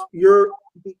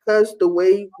because the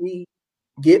way we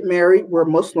get married, we're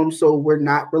Muslim, so we're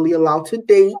not really allowed to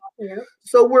date. Yeah.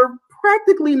 So we're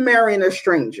practically marrying a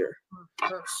stranger.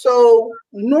 So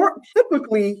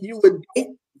typically you would date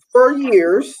for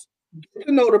years, get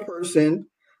to know the person,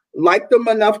 like them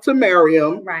enough to marry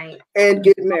them, right, and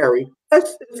get married.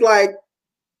 It's like,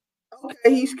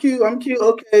 okay, he's cute, I'm cute,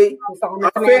 okay.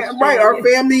 Our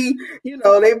family,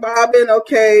 they vibing,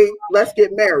 okay, let's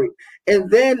get married. And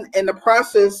then in the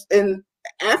process, and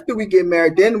after we get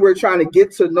married, then we're trying to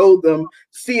get to know them,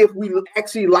 see if we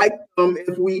actually like them,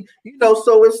 if we,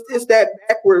 so it's that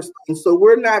backwards thing. So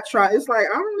we're not trying, it's like,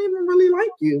 I don't even really like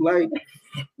you. Like,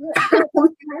 I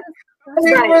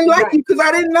didn't really like you because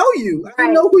I didn't know you. I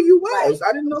didn't know who you was.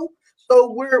 I didn't know.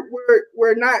 So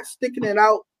we're not sticking it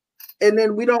out. And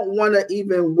then we don't want to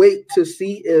even wait to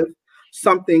see if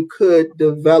something could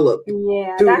develop.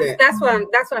 Yeah, that's what I'm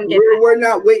getting. We're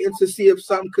not waiting to see if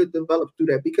something could develop through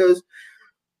that, because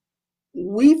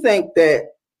we think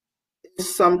that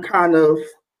it's some kind of,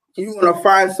 you want to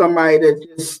find somebody that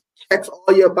just checks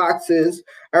all your boxes.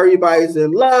 Everybody's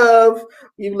in love.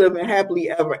 You living happily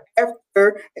ever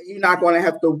after, and you're not going to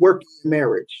have to work in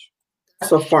marriage.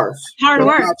 That's a farce. Hard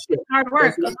work.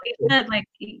 Like,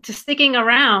 to sticking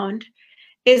around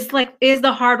is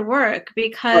the hard work,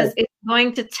 because it's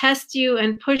going to test you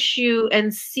and push you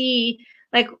and see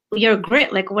like your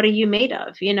grit, like what are you made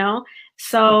of,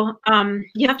 So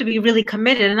you have to be really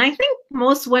committed. And I think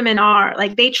most women are,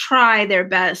 like, they try their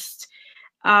best.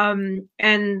 And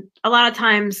a lot of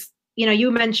times,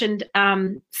 you mentioned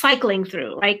cycling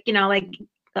through, right?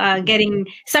 Getting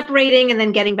separating and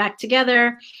then getting back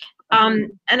together.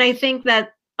 And I think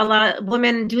that a lot of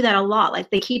women do that a lot. Like,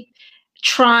 they keep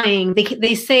trying.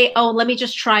 They say, oh, let me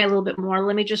just try a little bit more.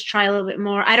 Let me just try a little bit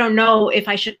more. I don't know if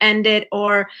I should end it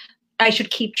or I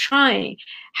should keep trying.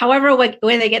 However, where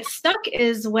they get stuck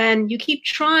is when you keep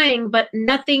trying, but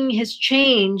nothing has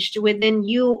changed within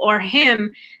you or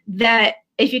him, that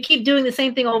if you keep doing the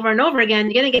same thing over and over again,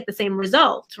 you're going to get the same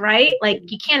result, right? Like,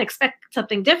 you can't expect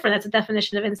something different. That's a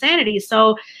definition of insanity.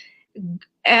 So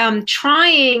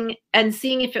trying and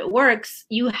seeing if it works,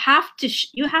 you have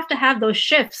to have those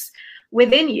shifts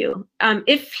within you.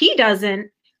 If he doesn't,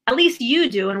 at least you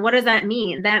do. And what does that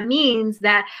mean? That means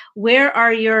that where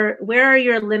are your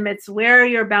limits? Where are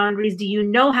your boundaries? Do you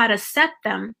know how to set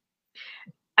them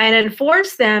and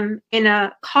enforce them in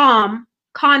a calm,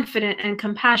 confident, and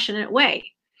compassionate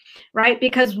way, right?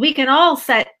 Because we can all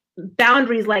set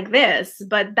boundaries like this,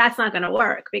 but that's not going to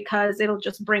work, because it'll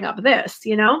just bring up this,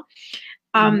 in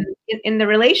the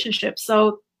relationship.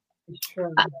 So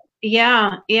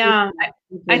yeah.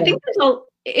 I think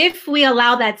if we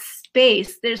allow that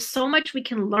space, there's so much we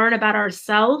can learn about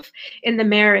ourselves in the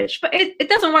marriage. But it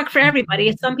doesn't work for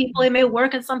everybody. Some people it may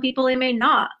work, and some people it may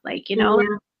not. Like,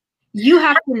 you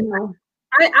have to know.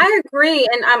 I agree,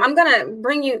 and I'm gonna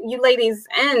bring you ladies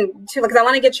in too, because I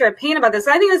want to get your opinion about this.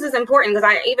 I think this is important, because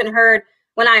I even heard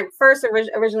when I first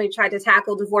originally tried to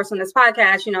tackle divorce on this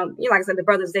podcast, like I said, the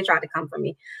brothers, they tried to come for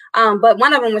me. But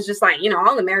one of them was just like,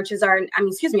 all the marriages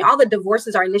all the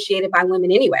divorces are initiated by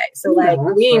women anyway. So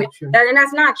and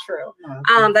that's not true.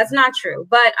 That's not true.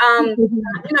 But,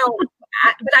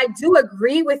 but I do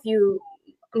agree with you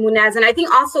Munaz, and I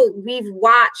think also we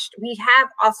have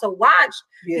also watched,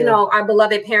 you know, our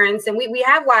beloved parents, and we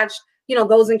have watched, you know,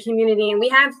 those in community, and we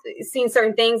have seen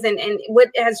certain things, and what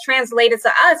has translated to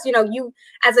us, you know, you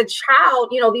as a child,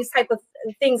 you know, these type of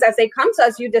things as they come to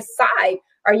us, you decide,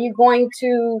 are you going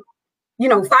to, you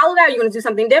know, follow that, or you're going to do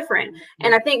something different?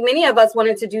 And I think many of us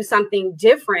wanted to do something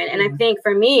different. And I think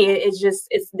for me,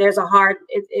 there's a hard,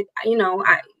 you know,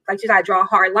 I draw a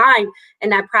hard line,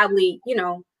 and that probably, you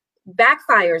know,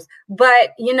 backfires.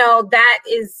 But, you know, that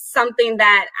is something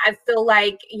that I feel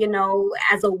like, you know,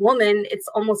 as a woman, it's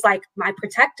almost like my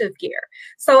protective gear.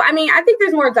 So, I mean, I think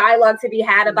there's more dialogue to be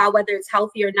had about whether it's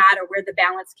healthy or not, or where the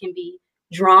balance can be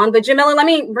drawn. But Jamila, let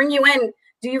me bring you in.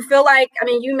 Do you feel like, I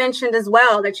mean, you mentioned as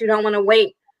well that you don't want to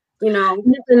wait, you know,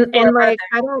 and like,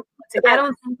 I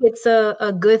don't think it's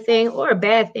a good thing or a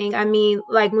bad thing. I mean,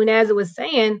 like Munaza was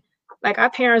saying, like our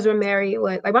parents were married,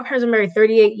 my parents were married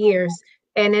 38 years.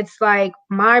 And it's like,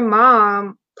 my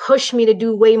mom pushed me to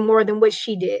do way more than what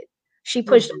she did. She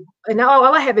pushed, and now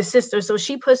all I have is sisters, so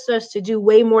she pushed us to do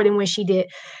way more than what she did.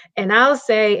 And I'll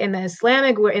say in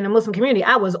the in the Muslim community,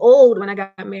 I was old when I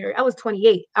got married. I was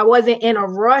 28. I wasn't in a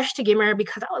rush to get married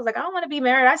because I was like, I don't want to be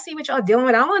married. I see what y'all dealing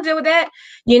with. I don't want to deal with that.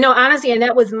 You know, honestly, and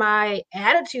that was my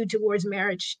attitude towards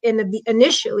marriage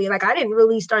initially. Like, I didn't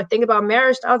really start thinking about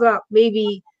marriage. I was about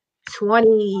maybe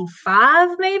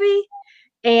 25, maybe.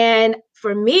 And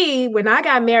for me, when I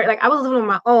got married, like I was living on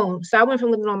my own. So I went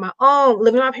from living on my own,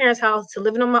 living in my parents' house, to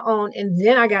living on my own. And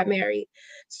then I got married.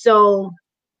 So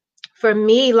for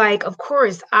me, like, of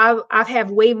course, I've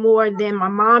had way more than my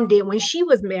mom did when she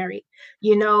was married,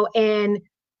 you know, and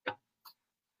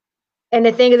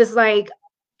the thing is, it's like,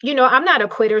 you know, I'm not a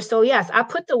quitter. So yes, I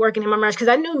put the work in my marriage because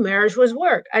I knew marriage was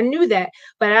work. I knew that.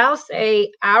 But I'll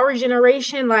say our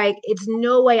generation, like, it's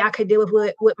no way I could deal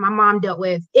with what my mom dealt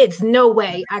with. It's no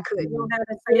way I could. You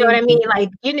know what I mean?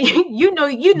 Like, you know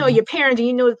your parents, and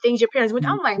you know the things your parents went.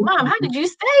 I'm like, Mom, how did you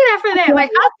stay there for that? Like,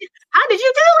 how did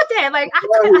you deal with that? Like, I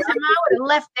said, Mom, I would have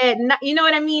left that. You know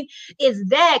what I mean? It's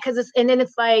that, because and then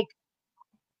it's like,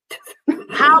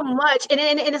 how much, and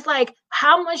it's like,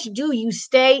 how much do you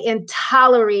stay and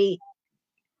tolerate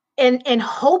in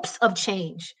hopes of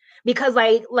change? Because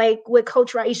like what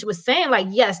Coach Raisha was saying, like,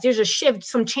 yes, there's a shift,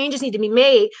 some changes need to be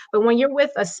made, but when you're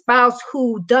with a spouse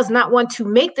who does not want to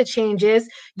make the changes,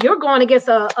 you're going against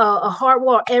a hard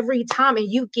wall every time,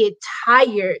 and you get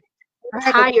tired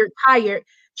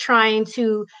trying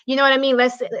to, you know what I mean?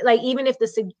 Let's, like, even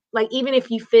if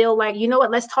you feel like, you know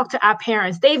what, let's talk to our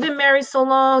parents. They've been married so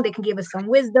long, they can give us some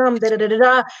wisdom,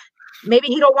 maybe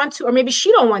he don't want to, or maybe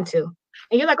she don't want to.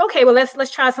 And you're like, okay, well,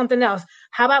 let's try something else.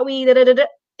 How about we,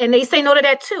 and they say no to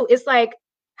that too. It's like,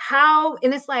 how,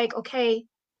 and it's like, okay,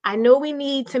 I know we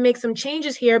need to make some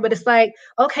changes here, but it's like,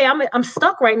 okay, I'm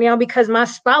stuck right now because my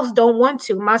spouse don't want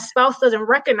to. My spouse doesn't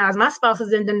recognize. My spouse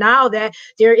is in denial that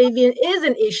there even is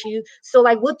an issue. So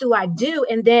like, what do I do?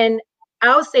 And then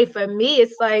I'll say for me,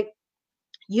 it's like,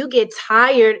 you get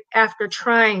tired after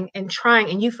trying, and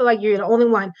you feel like you're the only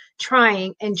one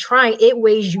trying. It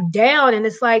weighs you down. And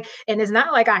it's like, and it's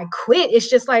not like I quit. It's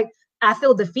just like, I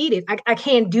feel defeated. I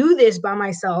can't do this by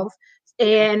myself.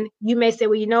 And you may say,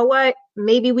 well, you know what?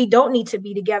 Maybe we don't need to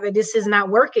be together. This is not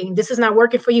working. This is not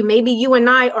working for you. Maybe you and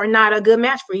I are not a good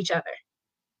match for each other.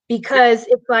 Because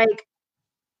it's like,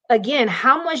 again,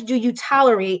 how much do you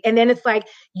tolerate? And then it's like,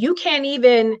 you can't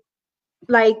even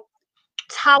like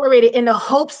tolerate it in the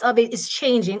hopes of it is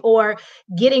changing, or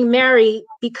getting married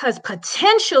because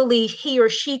potentially he or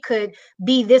she could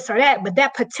be this or that, but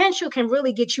that potential can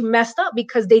really get you messed up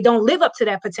because they don't live up to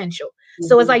that potential. Mm-hmm.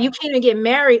 So it's like, you can't even get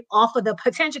married off of the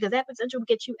potential, because that potential will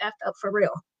get you effed up for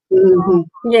real.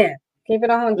 Mm-hmm. Yeah, keep it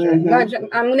 100. Mm-hmm.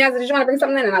 Munazza, did you want to bring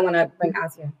something in? And I want to bring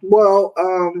Asya. Well,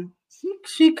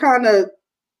 she kind of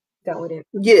dealt with it.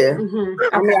 Yeah. Mm-hmm.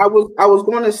 Okay. I mean, I was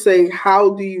going to say, how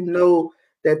do you know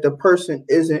that the person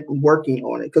isn't working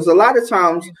on it? Because a lot of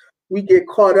times we get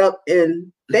caught up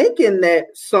in thinking that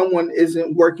someone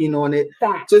isn't working on it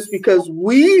just because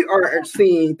we are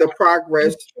seeing the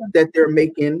progress that they're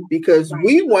making, because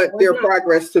we want their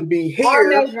progress to be here.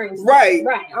 Right.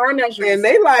 Our measuring. And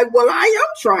they like, well, I am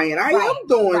trying. I am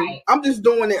doing. I'm just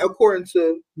doing it according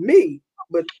to me.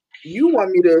 But you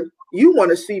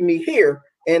want to see me here.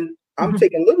 And I'm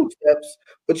taking little steps,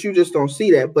 but you just don't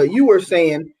see that. But you were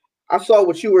saying, I saw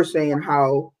what you were saying,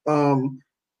 how,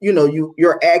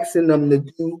 you're asking them to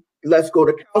do, let's go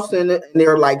to counseling, and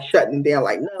they're like shutting down,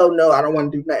 like, no, I don't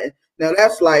want to do nothing. Now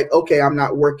that's like, okay, I'm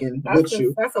not working with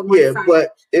you. That's a sign. But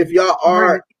if y'all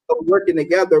are working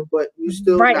together, but you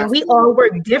still and we all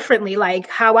work differently. Like,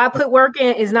 how I put work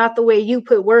in is not the way you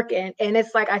put work in. And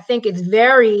it's like, I think it's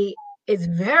very it's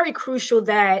very crucial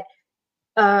that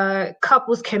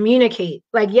couples communicate.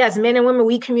 Like, yes, men and women,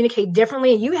 we communicate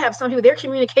differently. And you have some people, their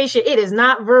communication, it is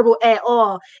not verbal at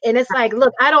all. And it's like,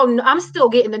 look, I'm still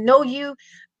getting to know you.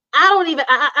 I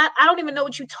don't even know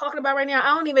what you're talking about right now.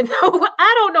 I don't even know.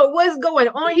 I don't know what's going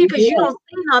on here because you don't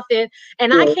say nothing,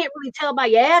 and I can't really tell by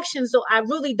your actions. So I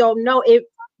really don't know if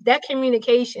that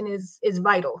communication is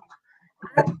vital.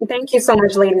 Thank you so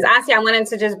much, ladies. Asya, I wanted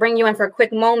to just bring you in for a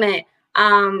quick moment.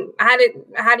 How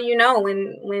do you know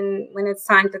when it's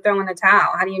time to throw in the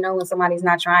towel? How do you know when somebody's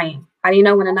not trying? How do you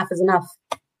know when enough is enough?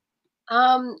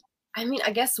 I mean,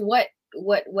 I guess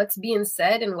what's being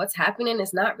said and what's happening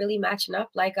is not really matching up.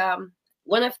 Like in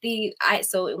one of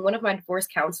my divorce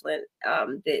counseling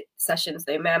the sessions,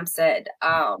 the imam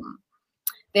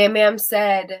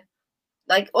said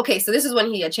like, okay, so this is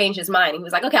when he had changed his mind. He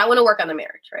was like, okay, I want to work on the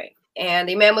marriage, right? And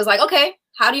the man was like, okay,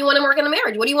 how do you want to work on the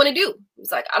marriage? What do you want to do? He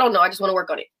was like, I don't know, I just want to work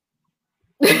on it.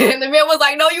 And the man was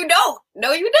like, no, you don't.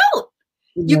 No, you don't.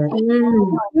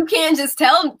 You can't just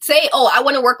say, oh, I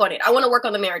want to work on it. I want to work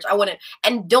on the marriage. I want to,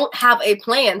 and don't have a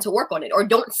plan to work on it, or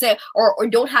don't say, or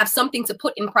don't have something to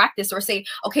put in practice, or say,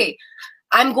 okay,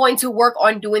 I'm going to work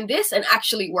on doing this and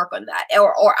actually work on that.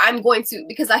 Or I'm going to,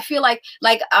 because I feel like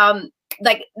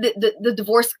the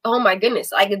divorce, oh my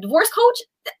goodness, like a divorce coach,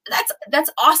 that's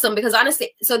awesome, because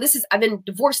honestly, so I've been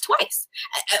divorced twice,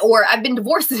 or I've been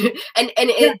divorced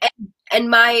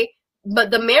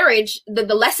but the marriage,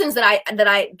 the lessons that I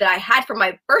had from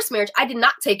my first marriage, I didn't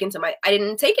take it into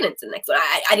the next one.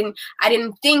 I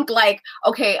didn't think like,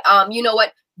 okay, you know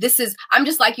what, I'm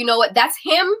just like, you know what, that's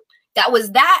him. That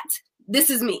was that. This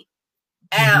is me.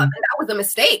 And that was a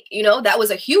mistake, that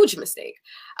was a huge mistake.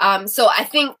 So I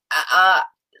think,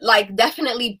 like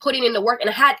definitely putting in the work,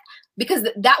 and because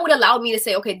that would allow me to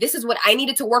say, okay, this is what I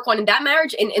needed to work on in that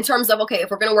marriage, in terms of, okay,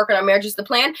 if we're going to work on our marriage, is the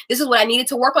plan, this is what I needed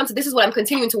to work on, so this is what I'm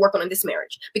continuing to work on in this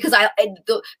marriage, because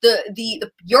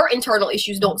your internal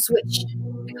issues don't switch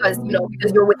because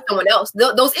you're with someone else.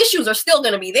 Those issues are still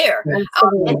going to be there, and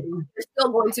they're still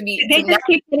going to be, they just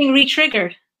keep getting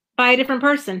re-triggered by a different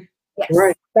person. Yes.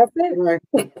 Right, that's it. Right,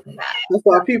 that's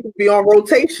why people be on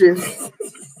rotation.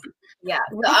 Yeah,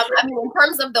 I mean, in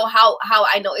terms of how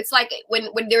I know, it's like when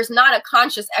there's not a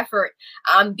conscious effort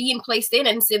being placed in,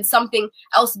 and something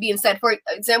else being said. For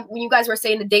example, when you guys were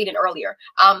saying the dating earlier,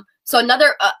 so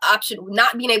another option,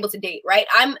 not being able to date, right?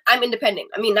 I'm independent.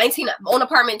 I mean, 19, own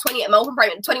apartment, 20, my own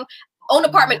apartment, 20, own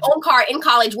apartment, own car, in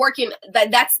college, working.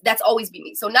 That's always been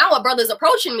me. So now a brother's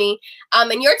approaching me,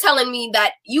 and you're telling me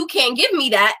that you can't give me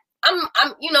that.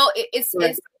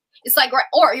 It's like, right,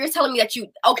 or you're telling me that you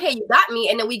got me,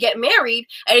 and then we get married,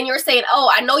 and then you're saying,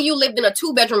 oh, I know you lived in a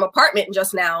 2-bedroom apartment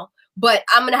just now, but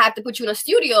I'm gonna have to put you in a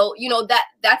studio.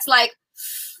 That's like,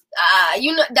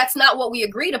 that's not what we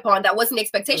agreed upon. That wasn't the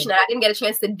expectation. I didn't get a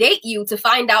chance to date you to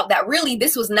find out that really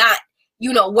this was not,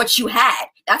 what you had.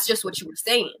 That's just what you were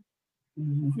saying.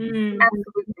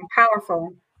 Absolutely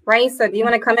powerful. Raisa, do you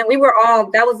want to come in?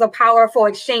 That was a powerful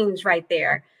exchange right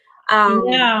there.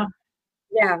 Yeah.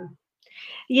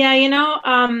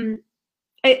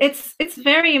 It's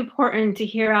very important to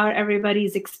hear out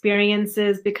everybody's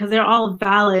experiences, because they're all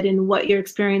valid in what you're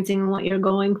experiencing and what you're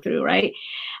going through, right?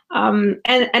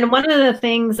 And one of the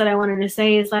things that I wanted to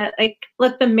say is that, like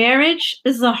the marriage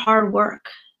is a hard work.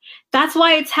 That's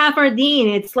why it's half our deen.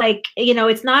 It's like,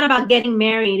 it's not about getting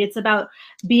married. It's about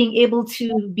being able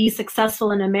to be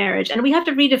successful in a marriage. And we have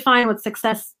to redefine what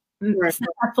successful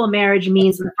marriage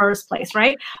means in the first place,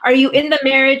 right? Are you in the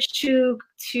marriage to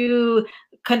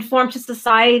conform to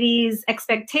society's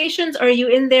expectations, or are you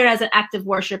in there as an act of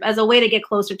worship, as a way to get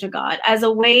closer to God, as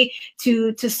a way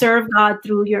to serve God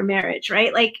through your marriage,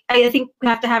 right? Like, I think we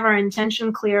have to have our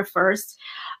intention clear first.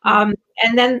 And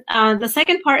then the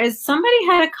second part is, somebody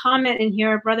had a comment in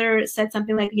here. A brother said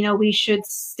something like, we should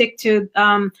stick to,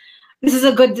 this is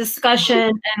a good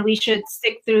discussion, and we should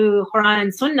stick through Quran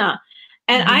and Sunnah.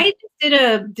 And I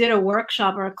did a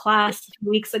workshop or a class a few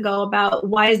weeks ago about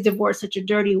why is divorce such a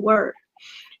dirty word.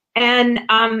 And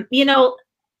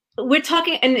we're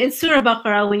talking in Surah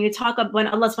Baqarah, when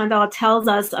Allah subhanahu wa ta'ala tells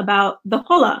us about the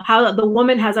khula, how the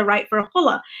woman has a right for a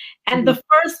khula. And the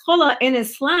first khula in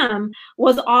Islam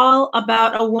was all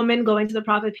about a woman going to the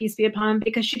Prophet, peace be upon him,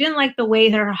 because she didn't like the way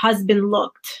that her husband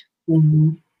looked.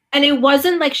 And it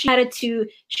wasn't like she had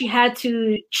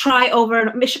to try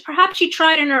over. Perhaps she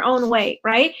tried in her own way,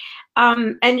 right?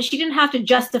 And she didn't have to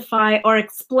justify or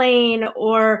explain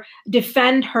or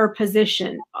defend her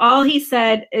position. All he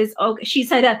said is, okay. She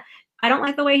said, I don't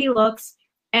like the way he looks,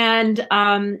 and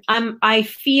I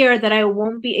fear that I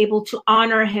won't be able to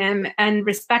honor him and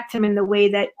respect him in the way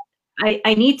that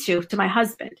I need to my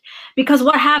husband. Because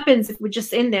what happens if we're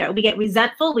just in there? We get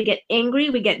resentful, we get angry,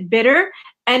 we get bitter,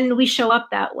 and we show up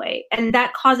that way. And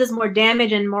that causes more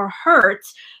damage and more hurt.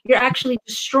 You're actually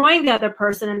destroying the other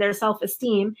person and their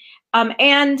self-esteem.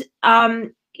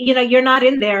 You're not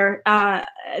in there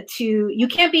you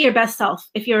can't be your best self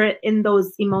if you're in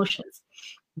those emotions.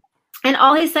 And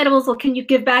all he said was, well, can you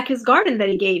give back his garden that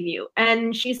he gave you?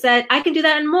 And she said, I can do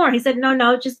that and more. He said,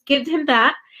 no, just give him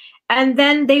that. And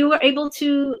then they were able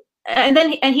to,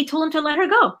 and he told him to let her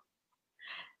go.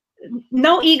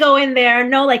 No ego in there.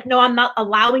 No, I'm not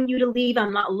allowing you to leave.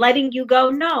 I'm not letting you go.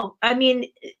 No, I mean,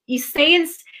 you stay in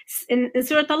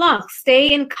Surah Talaq,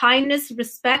 stay in kindness,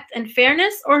 respect, and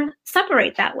fairness, or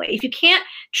separate that way. If you can't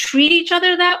treat each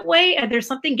other that way, and there's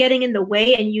something getting in the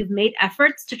way, and you've made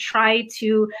efforts to try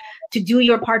to do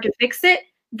your part to fix it,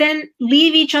 then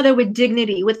leave each other with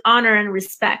dignity, with honor and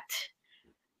respect.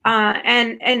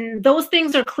 And those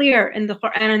things are clear in the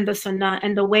Quran and the Sunnah,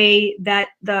 and the way that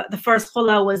the first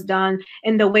khula was done,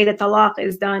 and the way that talaq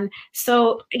is done.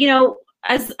 So,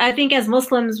 as I think as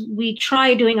Muslims, we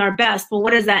try doing our best, but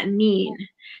what does that mean?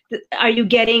 Are you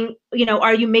getting,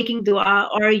 are you making dua?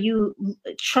 Or are you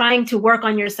trying to work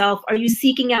on yourself? Are you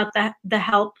seeking out the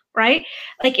help, right?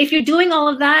 Like, if you're doing all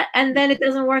of that and then it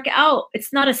doesn't work out,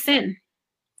 it's not a sin.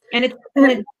 And it's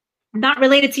not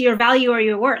related to your value or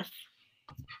your worth.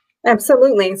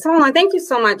 Absolutely. So thank you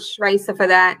so much, Raisa, for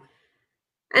that.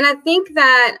 And I think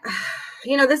that,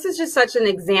 this is just such an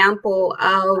example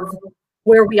of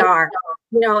where we are,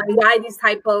 and why these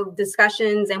type of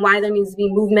discussions, and why there needs to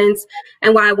be movements,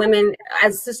 and why women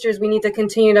as sisters, we need to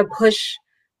continue to push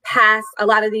past a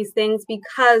lot of these things,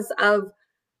 because of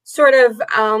sort of,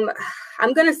 I'm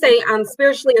going to say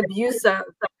spiritually abusive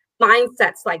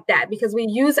mindsets like that, because we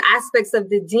use aspects of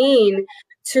the deen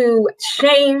to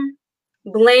shame,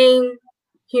 blame,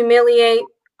 humiliate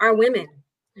our women.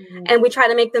 Mm-hmm. And we try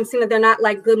to make them seem that they're not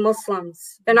like good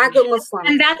Muslims. They're not good Muslims.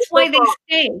 And that's why they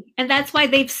stay. And that's why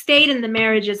they've stayed in the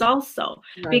marriages also.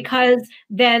 Right. Because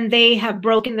then they have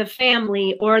broken the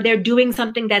family, or they're doing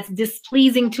something that's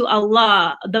displeasing to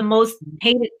Allah, the most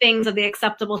hated things of the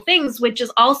acceptable things, which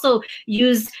is also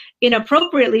used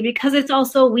inappropriately, because it's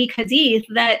also weak hadith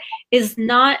that is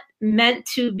not meant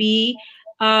to be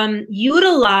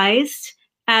utilized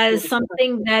as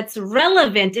something that's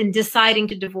relevant in deciding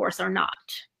to divorce or not.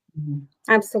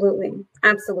 Absolutely.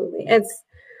 It's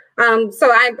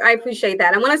so I appreciate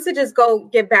that. I want us to just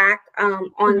get back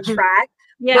on track.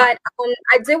 Yeah. But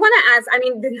I did want to ask,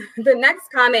 the next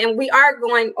comment, and we are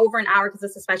going over an hour because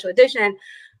it's a special edition,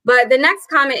 but the next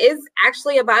comment is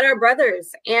actually about our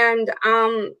brothers. And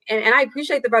I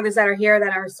appreciate the brothers that are here,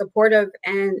 that are supportive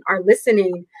and are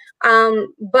listening.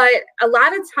 But a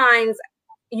lot of times,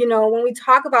 when we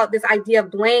talk about this idea of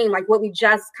blame, like what we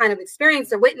just kind of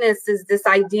experienced or witnessed, is this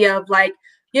idea of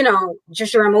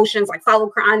just your emotions, like follow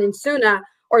Quran and Sunnah,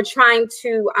 or trying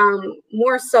to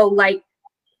more so like,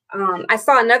 I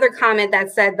saw another comment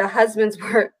that said the husbands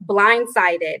were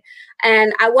blindsided.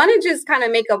 And I want to just kind of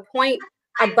make a point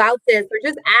about this, or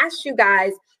just ask you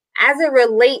guys, as it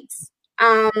relates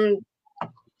to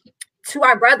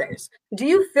our brothers, do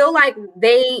you feel like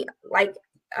they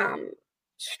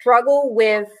struggle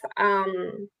with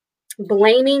feeling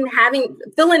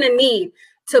a need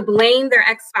to blame their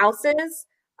ex-spouses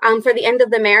for the end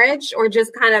of the marriage, or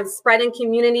just kind of spreading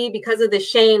community because of the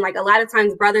shame? Like, a lot of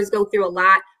times brothers go through a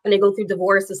lot when they go through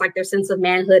divorce. It's like their sense of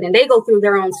manhood, and they go through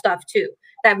their own stuff too,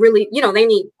 that really, they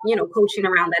need, coaching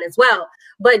around that as well.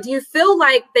 But do you feel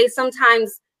like they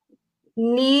sometimes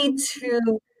need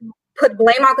to put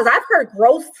blame on? Because I've heard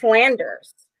gross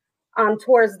slanders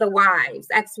towards the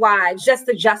ex-wives, just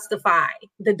to justify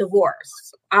the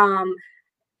divorce.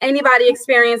 Anybody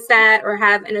experience that or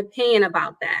have an opinion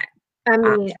about that?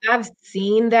 I've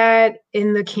seen that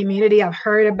in the community. I've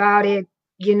heard about it,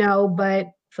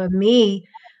 but for me,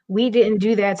 we didn't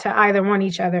do that to either one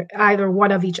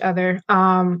of each other.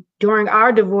 During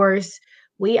our divorce,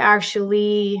 we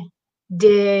actually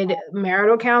did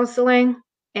marital counseling,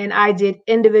 and I did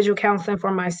individual counseling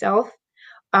for myself,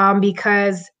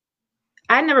 because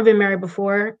I'd never been married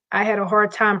before. I had a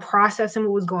hard time processing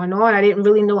what was going on. I didn't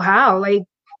really know how. Like,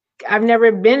 I've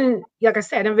never been, like I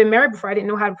said, I've never been married before. I didn't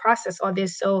know how to process all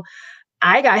this. So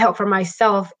I got help for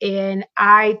myself. And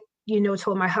I,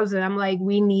 told my husband, I'm like,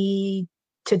 we need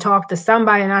to talk to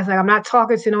somebody. And I was like, I'm not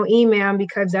talking to no imam,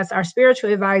 because that's our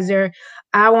spiritual advisor.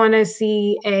 I want to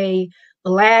see a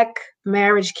Black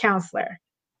marriage counselor.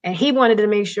 And he wanted to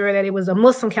make sure that it was a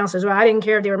Muslim counselor. So I didn't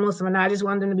care if they were Muslim or not. I just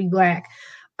wanted them to be Black.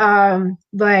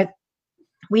 But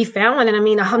we found one,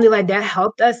 and alhamdulillah, that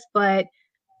helped us. But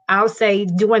I'll say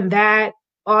doing that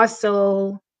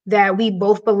also that we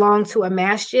both belonged to a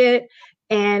masjid,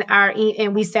 and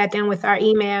and we sat down with our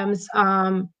imams,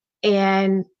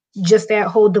 and just that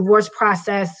whole divorce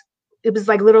process, it was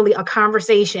like literally a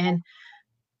conversation.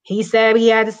 He said what he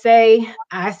had to say.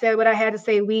 I said what I had to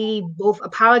say. We both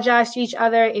apologized to each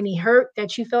other. Any hurt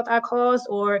that you felt I caused,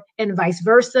 and vice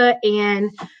versa.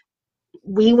 And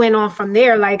we went on from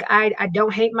there. Like, I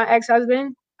don't hate my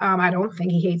ex-husband. I don't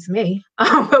think he hates me.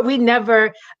 But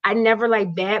I never like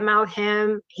badmouth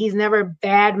him. He's never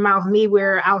badmouthed me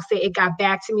where I'll say it got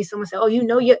back to me. Someone said, oh,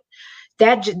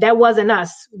 that wasn't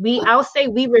us. I'll say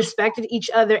we respected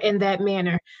each other in that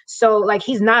manner. So like,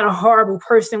 he's not a horrible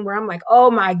person where I'm like,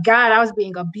 oh my God, I was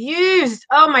being abused.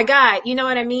 Oh my God. You know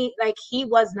what I mean? Like, he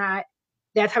was not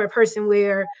that type of person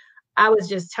where I was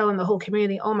just telling the whole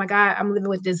community, oh my God, I'm living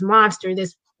with this monster.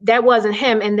 That wasn't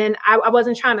him. And then I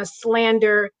wasn't trying to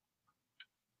slander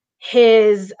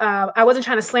I wasn't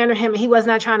trying to slander him, and he was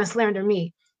not trying to slander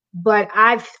me. But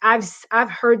I've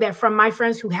heard that from my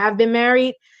friends who have been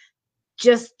married,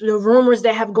 just the rumors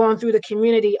that have gone through the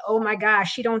community. Oh my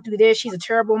gosh, she don't do this. She's a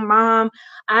terrible mom.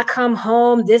 I come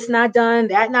home, this not done,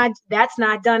 that's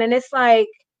not done. And it's like,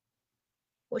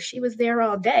 well, she was there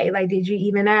all day. Like, did you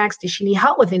even ask? Did she need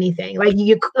help with anything?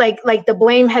 Like, like the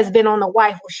blame has been on the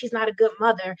wife. Well, she's not a good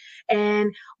mother.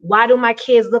 And why do my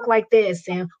kids look like this?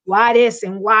 And why this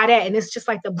and why that? And it's just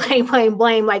like the blame, blame,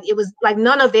 blame. Like, it was like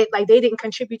none of it. Like, they didn't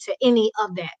contribute to any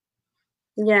of that.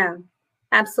 Yeah,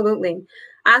 absolutely.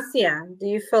 Asia, do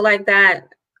you feel like that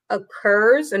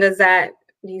occurs, and do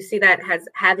you see that has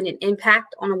having an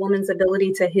impact on a woman's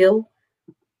ability to heal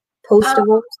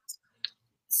post-divorce?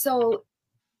 So,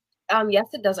 yes,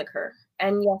 it does occur,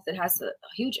 and yes, it has a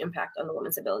huge impact on the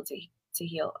woman's ability to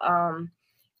heal.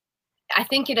 I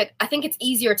think it's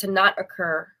easier to not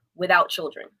occur without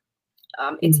children.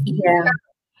 It's easier. Yeah.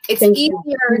 It's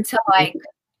easier to like.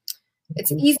 It's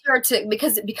easier to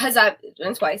because I've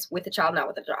done it twice with the child, not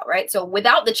with the child, right? So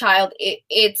without the child, it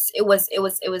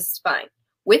was fine.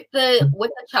 With the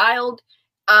child,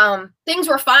 things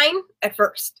were fine at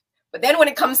first, but then when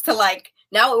it comes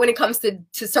to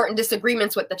certain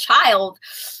disagreements with the child,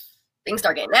 things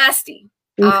start getting nasty.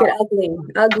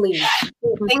 Ugly.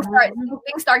 Things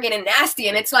start getting nasty,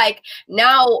 and it's like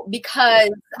now because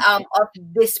of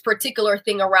this particular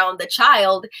thing around the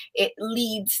child, it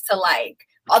leads to like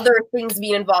other things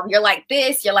being involved. You're like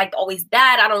this, you're like always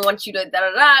that. I don't want you to da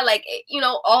da da. Like, you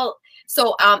know, all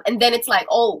so and then it's like,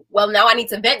 oh well, now I need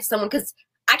to vent to someone because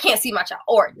I can't see my child,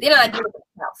 or they're not dealing with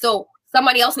the child. So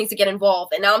somebody else needs to get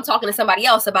involved, and now I'm talking to somebody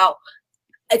else about.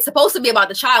 It's supposed to be about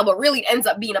the child, but really ends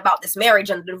up being about this marriage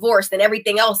and the divorce and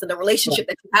everything else and the relationship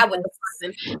that you have with the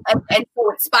person, and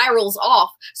so it spirals off.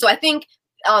 So I think.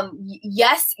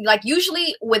 Yes, like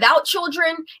usually without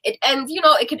children, it ends, you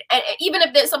know, it could, even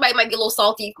if somebody might be a little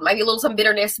salty, might be a little some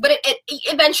bitterness, but it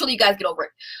eventually you guys get over it.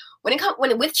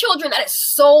 When with children, that is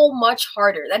so much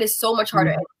harder. That is so much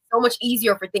harder. And so much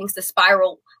easier for things to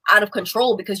spiral out of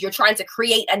control because you're trying to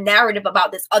create a narrative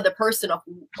about this other person of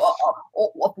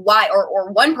why,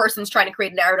 or one person's trying to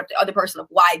create a narrative to the other person of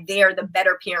why they're the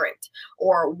better parent,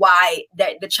 or why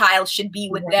that the child should be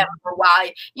with them, or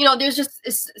why, you know, there's just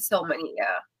so many.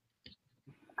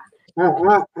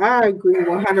 I agree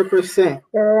 100%.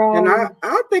 And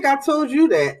I think I told you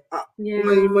that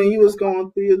when you was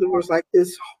going through your divorce, like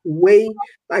this way,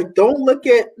 like don't look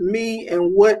at me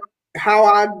and how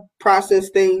I process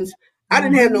things. I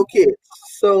didn't have no kids,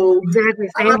 so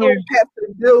I don't have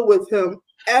to deal with him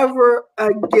ever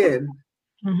again.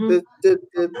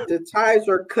 The ties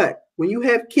are cut. When you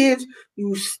have kids,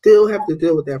 you still have to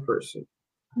deal with that person.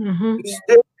 You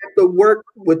still have to work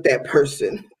with that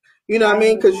person. You know what I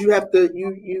mean? Because you have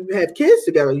kids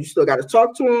together. You still got to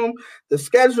talk to him. The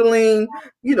scheduling.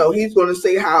 You know, he's going to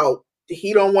say how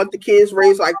he don't want the kids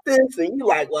raised like this, and you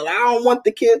like, well, I don't want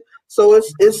the kids. So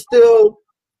it's still,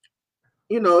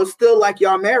 you know, it's still like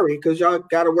y'all married because y'all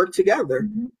got to work together.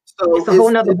 So it's a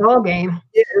whole nother ball game.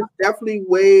 Yeah, it's definitely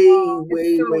way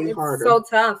harder. It's so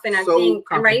tough, and I think,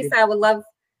 and Raisa, I would love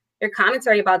your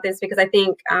commentary about this because I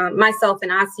think myself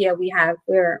and Asia, we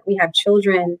have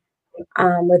children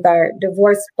with our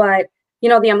divorce, but you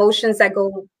know the emotions that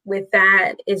go with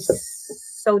that is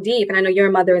so deep, and I know you're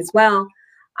a mother as well,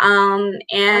 and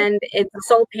it's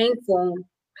so painful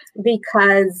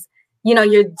because you know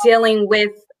you're dealing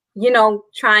with, you know,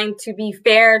 trying to be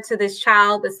fair to this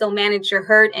child but still manage your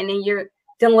hurt, and then you're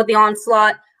dealing with the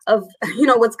onslaught of, you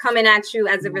know, what's coming at you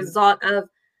as a result of,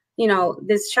 you know,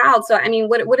 this child. So I mean,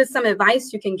 what is some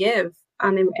advice you can give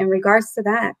in regards to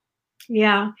that?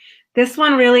 Yeah, this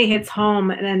one really hits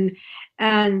home,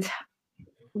 and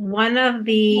one of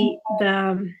the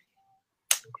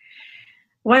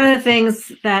One of the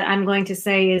things that I'm going to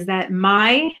say is that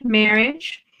my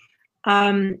marriage,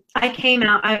 I came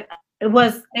out. It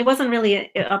wasn't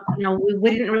really we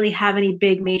didn't really have any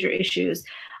big major issues.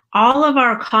 All of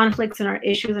our conflicts and our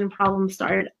issues and problems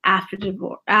started after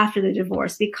the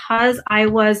divorce, because I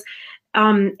was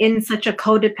in such a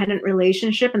codependent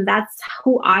relationship, and that's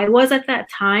who I was at that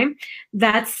time.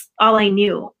 That's all I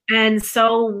knew. And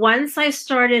so once I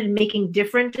started making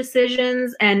different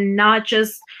decisions and not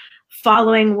just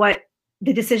following what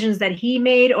the decisions that he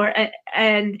made,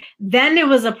 and then there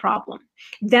was a problem.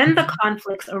 Then the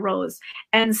conflicts arose.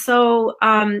 And so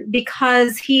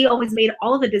because he always made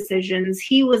all the decisions,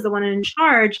 he was the one in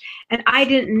charge, and I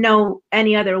didn't know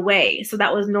any other way. So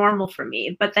that was normal for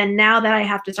me. But then now that I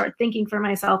have to start thinking for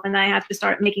myself and I have to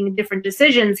start making different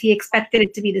decisions, he expected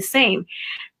it to be the same.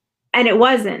 And it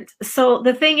wasn't. So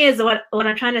the thing is, what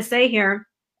I'm trying to say here,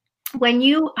 when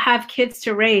you have kids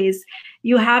to raise,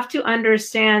 you have to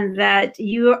understand that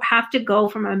you have to go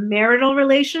from a marital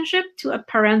relationship to a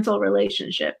parental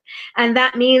relationship. And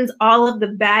that means all of the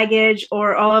baggage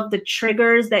or all of the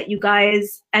triggers that you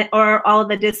guys, or all of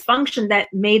the dysfunction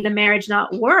that made the marriage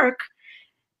not work,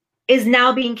 is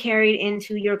now being carried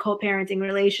into your co-parenting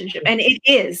relationship. And it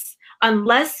is,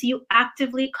 unless you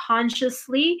actively,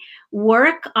 consciously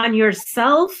work on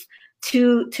yourself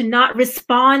to not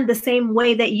respond the same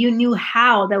way that you knew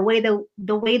how. The way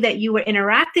that you were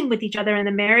interacting with each other in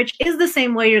the marriage is the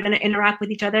same way you're going to interact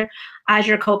with each other as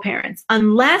your co-parents,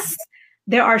 unless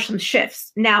there are some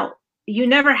shifts. Now, you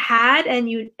never had, and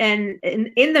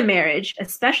in the marriage,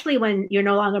 especially when you're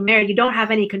no longer married, you don't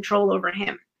have any control over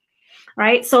him,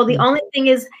 right? So the only thing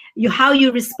is how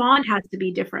you respond has to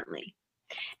be differently.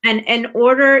 And in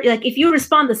order, like, if you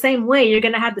respond the same way, you're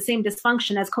going to have the same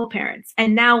dysfunction as co-parents.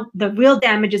 And now the real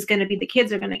damage is going to be the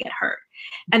kids are going to get hurt.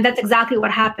 And that's exactly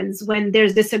what happens when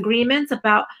there's disagreements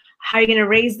about how you're going to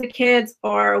raise the kids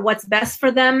or what's best for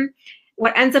them.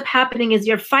 What ends up happening is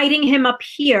you're fighting him up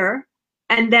here,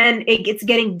 and then it's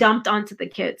getting dumped onto the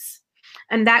kids.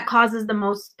 And that causes the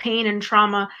most pain and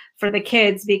trauma for the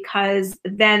kids, because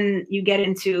then you get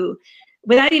into,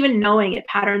 without even knowing it,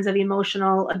 patterns of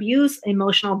emotional abuse,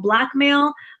 emotional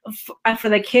blackmail for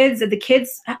the kids,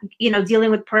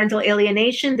 dealing with parental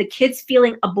alienation, the kids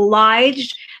feeling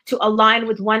obliged to align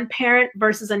with one parent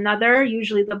versus another,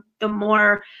 usually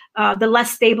the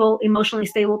less stable, emotionally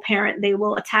stable parent they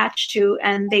will attach to,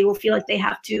 and they will feel like they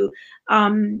have to,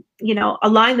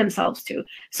 align themselves to.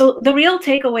 So the real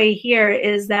takeaway here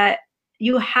is that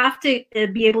you have to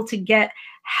be able to get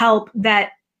help.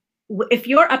 That if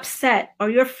you're upset or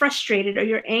you're frustrated or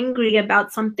you're angry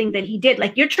about something that he did,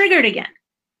 like, you're triggered again.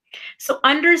 So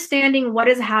understanding what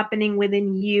is happening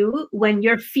within you when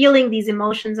you're feeling these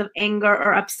emotions of anger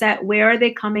or upset, where are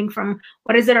they coming from?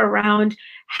 What is it around?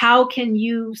 How can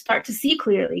you start to see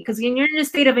clearly? Because when you're in a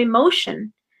state of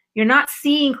emotion, you're not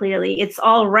seeing clearly. It's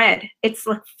all red. It's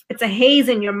a haze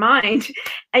in your mind,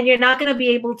 and you're not going to be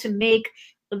able to make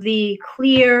the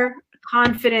clear,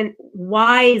 confident,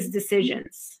 wise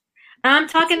decisions. And I'm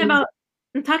talking about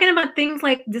things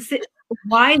like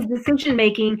wise decision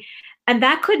making, and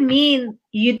that could mean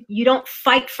you don't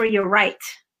fight for your right.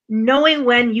 Knowing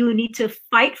when you need to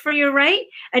fight for your right,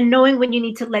 and knowing when you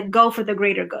need to let go for the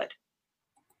greater good.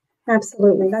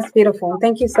 Absolutely. That's beautiful.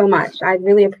 Thank you so much. I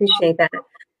really appreciate that.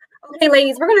 Okay,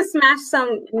 ladies, we're going to smash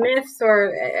some myths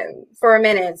for a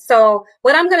minute. So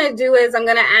what I'm going to do is I'm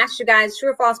going to ask you guys true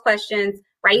or false questions.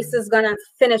 Raisa is going to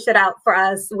finish it out for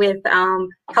us with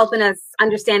helping us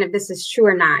understand if this is true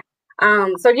or not.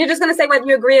 So you're just going to say whether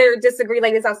you agree or disagree,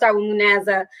 ladies. I'll start with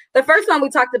Munaza. The first one, we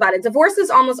talked about it. Divorce is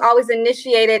almost always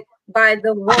initiated by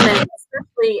the woman,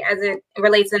 especially as it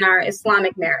relates in our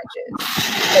Islamic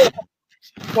marriages.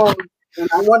 Well, and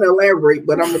I want to elaborate,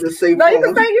 but I'm going to say no, you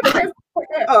can say.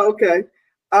 Oh, okay.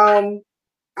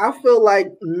 I feel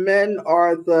like men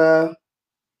are the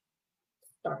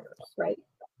starters, right?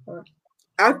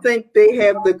 I think they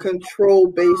have the control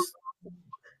base.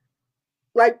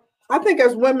 Like, I think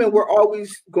as women, we're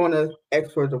always going to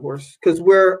ask for a divorce because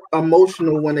we're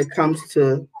emotional when it comes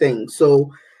to things.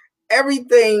 So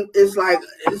everything is like,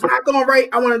 it's not going right.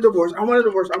 I want a divorce. I want a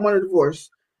divorce. I want a divorce.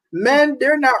 Men,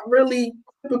 they're not really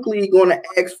typically going to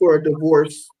ask for a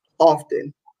divorce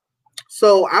often.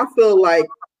 So I feel like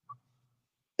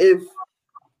if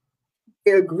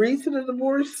they agree to the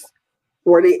divorce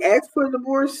or they ask for a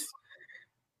divorce,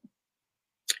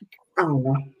 I don't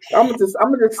know. I'm gonna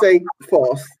just say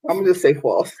false. I'm gonna just say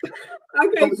false.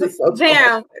 Okay,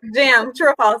 Jam, true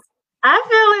or false? I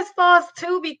feel it's false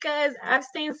too, because I've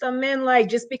seen some men, like,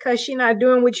 just because she's not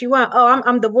doing what you want, oh,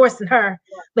 I'm divorcing her.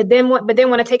 But then want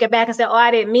to take it back and say, oh,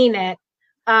 I didn't mean that.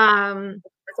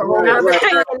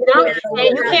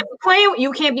 And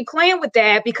you can't be playing with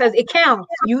that because it counts.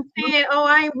 You saying, "Oh,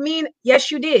 I mean,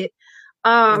 yes, you did."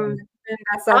 I'll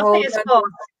say it's false.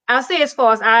 I'll say it's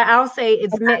false. I'll say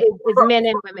it's men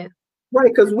and women.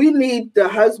 Right, because we need the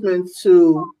husband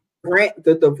to grant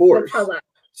the divorce.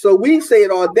 So we say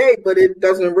it all day, but it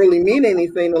doesn't really mean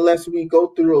anything unless we go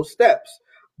through those steps.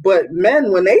 But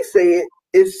men, when they say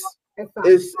it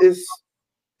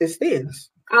stands.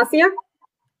 Asia?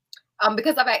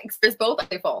 Because I've experienced both, I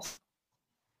say false.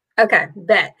 Okay,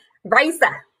 bet.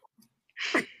 Raisa.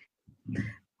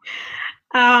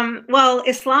 Well,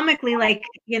 Islamically, like,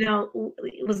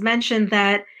 it was mentioned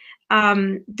that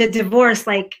the divorce,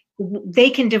 like, they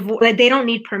can divorce, like, they don't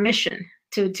need permission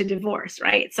to divorce,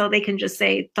 right? So they can just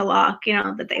say talaq,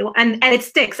 that they want, and it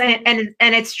sticks, and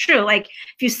it's true. Like,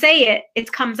 if you say it,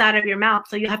 it comes out of your mouth,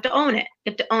 so you have to own it.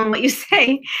 You have to own what you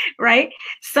say, right?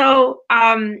 So,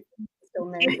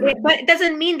 but it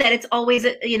doesn't mean that it's always,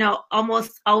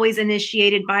 almost always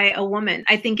initiated by a woman.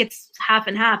 I think it's half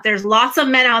and half. There's lots of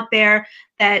men out there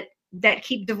that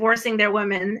keep divorcing their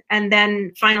women, and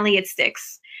then finally it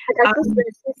sticks.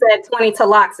 She said 20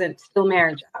 talaqs and still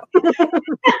marriage out.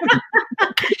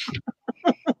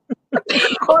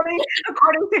 according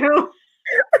to who?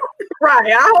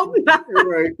 Right, I hope not.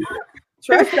 Right. That's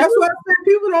why I said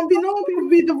people don't be knowing people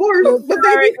be divorced, but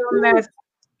they be divorced.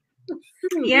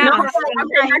 Yeah.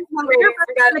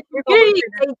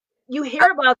 You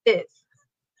hear about this.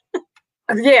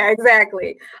 Yeah,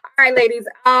 exactly. All right, ladies.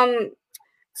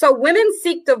 So women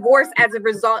seek divorce as a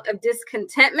result of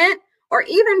discontentment or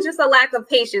even just a lack of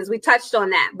patience. We touched on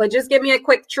that, but just give me a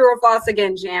quick true or false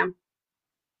again, Jam.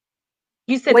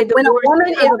 You said when the woman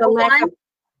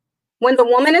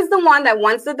is the one that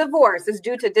wants the divorce is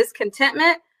due to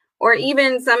discontentment or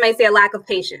even some may say a lack of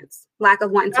patience, lack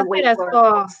of wanting to wait for it.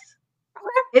 False.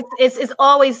 Okay. It's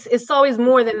always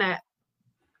more than that.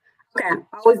 Okay,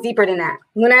 always deeper than that.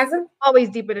 Munazza? Always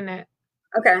deeper than that.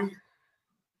 Okay.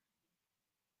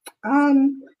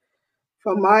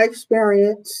 From my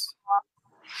experience,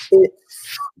 it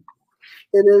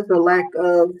is a lack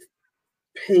of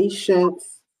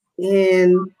patience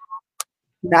and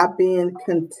not being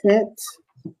content,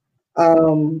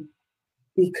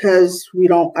 because we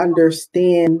don't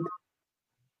understand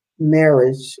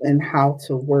marriage and how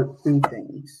to work through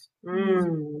things.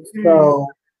 So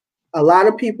a lot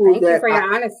of people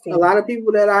a lot of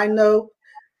people that I know,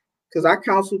 because I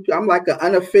counsel, I'm like an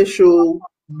unofficial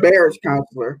marriage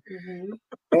counselor.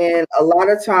 And a lot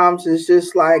of times it's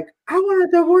just like, I want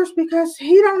a divorce because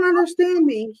he don't understand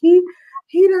me. He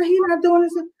not doing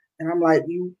this. And I'm like,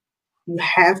 you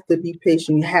have to be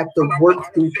patient. You have to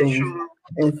work through things.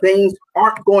 And things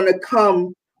aren't going to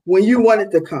come when you want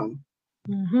it to come.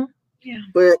 Yeah.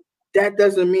 But that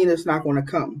doesn't mean it's not going to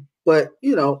come. But,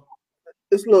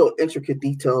 it's little intricate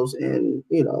details and,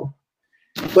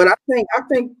 but I think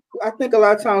a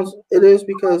lot of times it is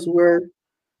because we're,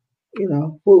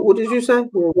 what did you say?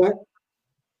 We're what?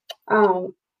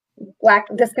 Lack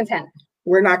discontent.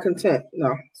 We're not content.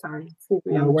 No. Sorry. Excuse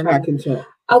me. No, we're not content.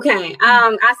 Okay.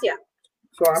 Asia.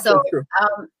 So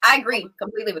I agree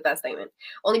completely with that statement.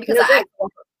 Only because I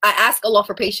ask Allah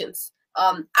for patience.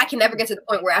 I can never get to the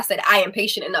point where I said I am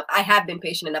patient enough. I have been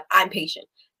patient enough. I'm patient.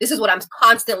 This is what I'm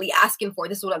constantly asking for.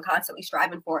 This is what I'm constantly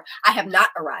striving for. I have not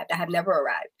arrived. I have never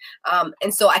arrived.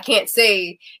 And so I can't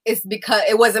say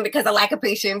it wasn't because of lack of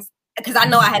patience, because I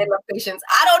know I had enough patience.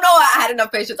 I don't know I had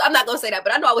enough patience. I'm not going to say that,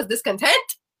 but I know I was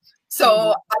discontent.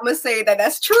 So I'm going to say that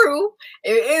that's true.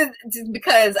 It is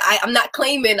because I'm not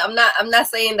claiming, I'm not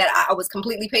saying that I was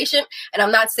completely patient, and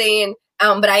I'm not saying,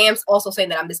 but I am also saying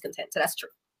that I'm discontent. So that's true.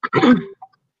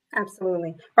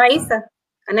 Absolutely. Raisa,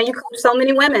 I know you coach so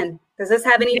many women. Does this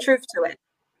have any truth to it?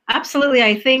 Absolutely.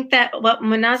 I think that what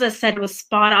Munazza said was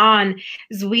spot on,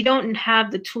 is we don't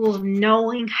have the tools of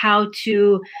knowing how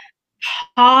to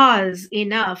pause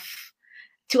enough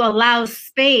to allow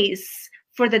space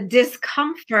for the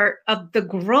discomfort of the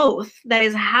growth that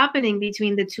is happening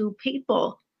between the two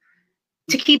people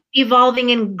to keep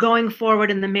evolving and going forward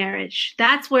in the marriage.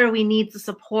 That's where we need the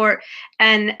support.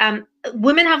 And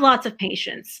women have lots of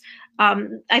patience.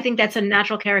 I think that's a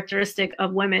natural characteristic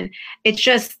of women. It's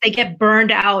just they get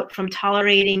burned out from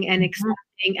tolerating and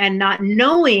accepting and not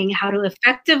knowing how to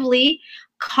effectively,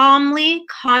 calmly,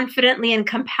 confidently, and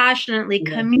compassionately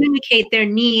communicate their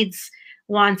needs,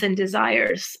 wants, and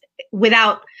desires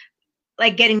without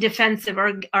like getting defensive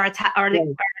or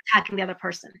attacking the other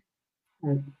person.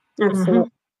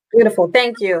 Absolutely. Beautiful.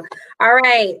 Thank you. All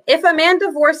right. If a man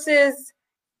divorces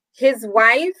his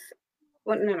wife,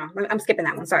 no, I'm skipping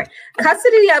that one. Sorry.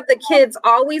 Custody of the kids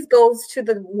always goes to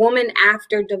the woman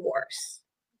after divorce.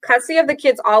 custody of the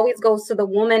kids always goes to the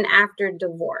woman after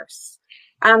divorce.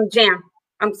 Jam.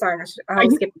 I'm sorry. I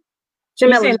was skipping.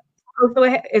 Jamila.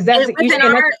 Is that within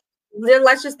our?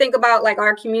 Let's just think about like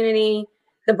our community.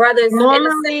 The brothers.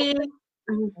 Normally,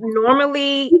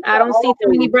 I don't see too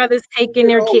many brothers taking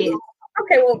their kids.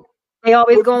 Okay, well, they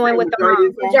always going with the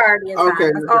mom. Majority of the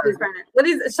time. That's always right. What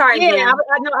is? Sorry, yeah,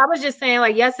 I was just saying,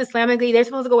 like, yes, Islamically, they're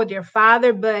supposed to go with their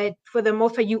father, but for the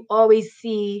most part, you always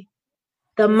see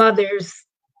the mothers.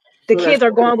 The kids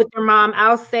are going with their mom.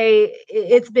 I'll say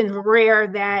it's been rare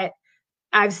that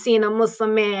I've seen a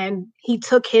Muslim man, he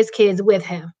took his kids with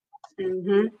him.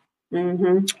 Mm-hmm.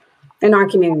 Mm-hmm. In our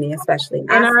community, especially. In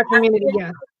our community,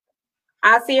 yeah.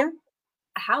 Asia?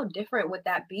 How different would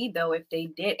that be, though, if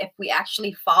we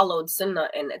actually followed Sunnah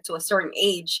and to a certain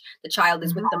age, the child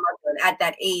is with the mother, and at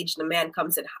that age, the man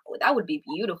comes in? That would be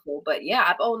beautiful. But yeah,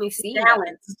 I've only seen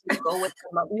balance. Go with the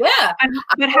mother. Yeah.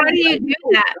 But how do you do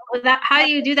that? How do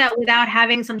you do that without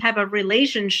having some type of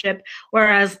relationship?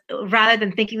 Whereas rather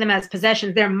than thinking them as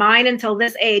possessions, they're mine until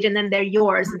this age, and then they're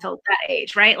yours until that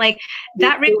age, right? Like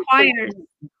that requires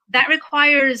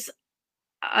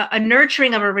a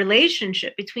nurturing of a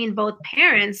relationship between both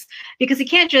parents, because you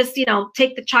can't just,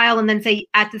 take the child and then say,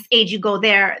 at this age, you go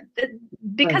there,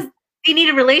 because they need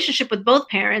a relationship with both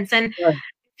parents. And if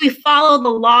we follow the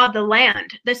law of the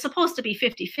land, they're supposed to be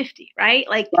 50-50, right?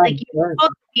 Like you're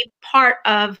supposed to be part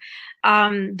of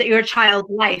your child's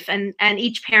life, and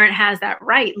each parent has that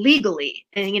right legally,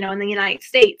 in the United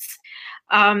States.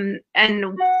 And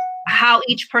how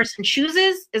each person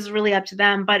chooses is really up to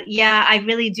them. But yeah, I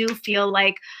really do feel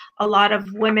like a lot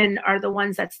of women are the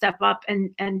ones that step up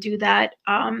and do that.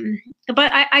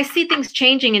 But I see things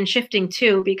changing and shifting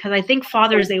too, because I think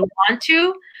fathers, they want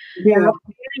to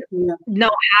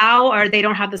know how, or they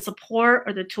don't have the support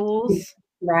or the tools.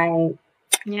 Right.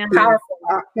 Yeah. Powerful.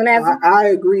 I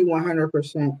agree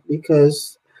 100%,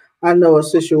 because I know a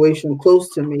situation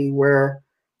close to me where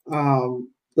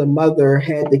the mother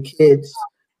had the kids,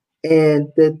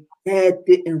 and the dad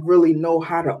didn't really know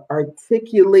how to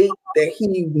articulate that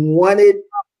he wanted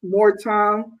more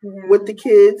time with the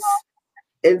kids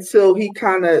until he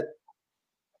kind of,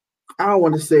 I don't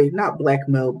want to say not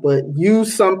blackmailed, but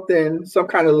used some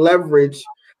kind of leverage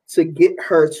to get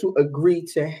her to agree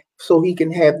to, so he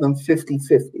can have them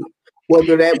 50-50.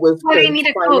 Whether that was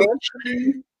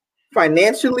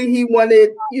financially, he wanted,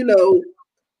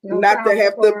 not to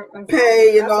have to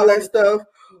pay and all that stuff,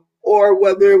 or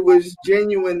whether it was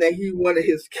genuine that he wanted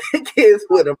his kids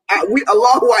with him. A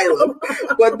long while ago.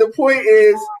 But the point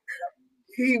is,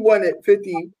 he wanted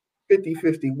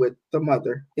 50-50 with the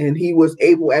mother, and he was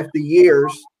able, after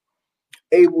years,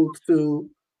 to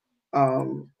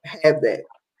have that.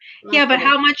 Yeah, but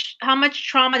how much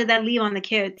trauma did that leave on the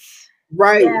kids?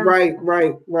 Right.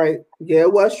 Yeah,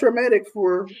 it was traumatic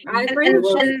for. I agree.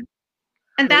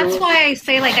 And that's why I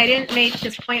say, like, I didn't make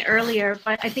this point earlier,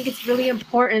 but I think it's really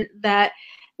important that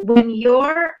when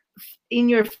you're in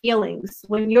your feelings,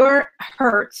 when you're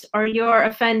hurt or you're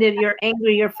offended, you're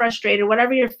angry, you're frustrated,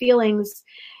 whatever your feelings,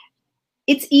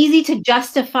 it's easy to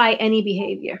justify any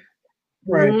behavior.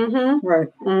 Right. Mm-hmm. Right.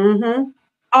 Mm-hmm.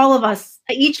 All of us,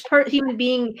 each human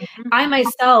being, I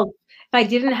myself, if I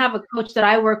didn't have a coach that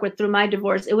I work with through my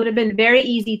divorce, it would have been very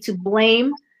easy to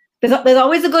blame. There's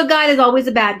always a good guy, there's always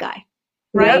a bad guy.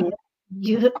 Right?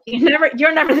 Yeah.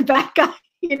 You're never the bad guy,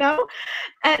 and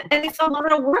it's a lot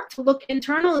of work to look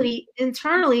internally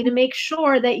to make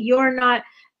sure that you're not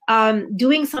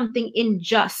doing something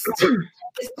unjust,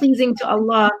 displeasing to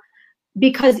Allah,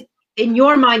 because in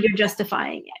your mind you're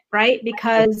justifying it, right?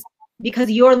 Because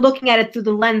you're looking at it through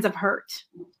the lens of hurt.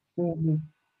 Mm-hmm.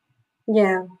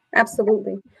 Yeah,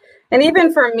 absolutely. And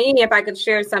even for me, if I could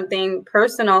share something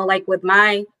personal, like with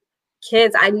my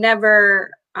kids, I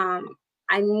never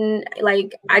I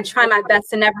try my best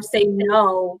to never say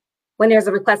no when there's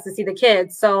a request to see the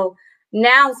kids. So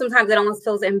now sometimes it almost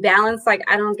feels imbalanced. Like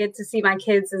I don't get to see my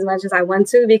kids as much as I want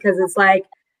to, because it's like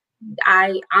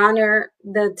I honor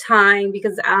the time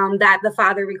because that the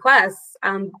father requests,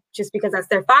 just because that's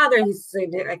their father. He's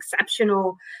an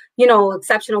exceptional,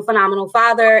 phenomenal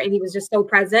father, and he was just so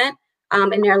present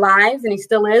in their lives, and he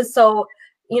still is. So,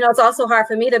 it's also hard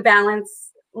for me to balance.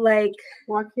 Like,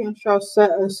 why can't y'all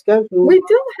set a schedule? We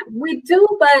do,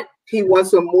 but he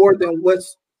wants them more than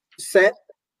what's set.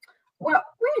 Well,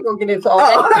 we ain't gonna get into all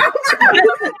that.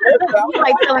 I'm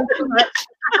like telling too much.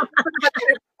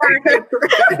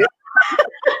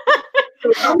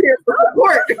 I'm here for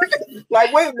support.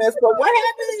 Like, wait a minute, so what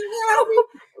happened?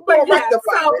 But yeah, so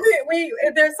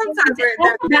there's sometimes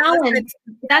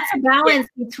that's a balance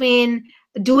between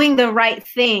doing the right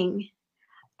thing,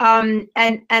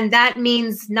 And that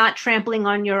means not trampling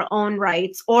on your own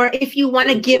rights. Or if you want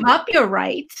to give up your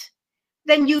right,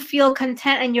 then you feel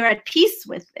content and you're at peace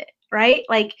with it, right?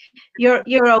 Like you're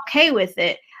okay with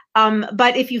it.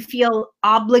 But if you feel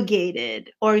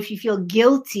obligated or if you feel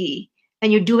guilty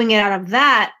and you're doing it out of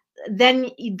that, then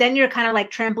you're kind of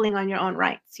like trampling on your own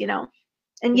rights, you know?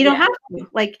 And you don't have to.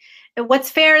 Like,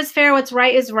 what's fair is fair, what's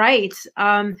right is right.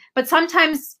 But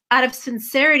sometimes out of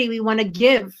sincerity, we want to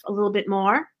give a little bit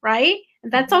more, right?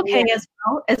 And that's okay as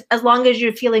well, as long as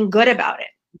you're feeling good about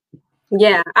it.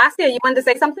 Yeah. Asya, you wanted to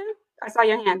say something? I saw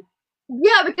your hand.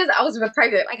 Yeah, because I was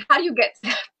pregnant. Like, how do you get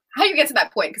to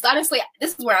that point? Because honestly,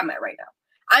 this is where I'm at right now.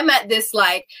 I'm at this,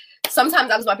 like, sometimes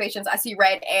I was my patients, I see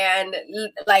red, and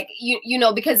like you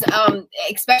know, because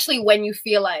especially when you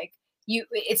feel like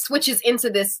it switches into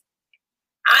this,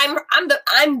 I'm the parent.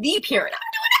 I'm doing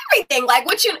everything. Like,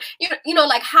 what you know,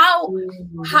 like how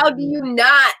do you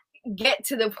not get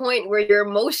to the point where your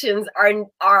emotions are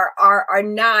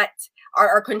not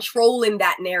controlling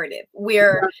that narrative,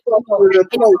 where we're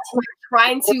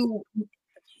trying to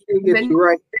get you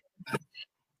right.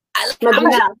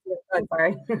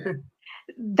 Sorry.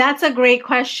 That's a great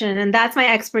question, and that's my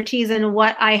expertise, and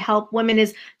what I help women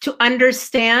is to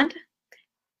understand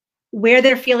where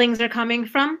their feelings are coming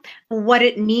from, what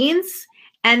it means,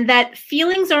 and that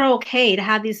feelings are okay to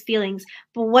have these feelings,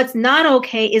 but what's not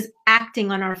okay is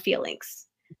acting on our feelings.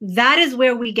 That is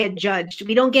where we get judged.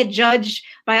 We don't get judged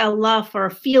by Allah for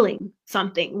feeling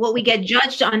something. What we get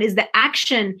judged on is the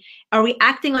action. Are we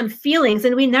acting on feelings?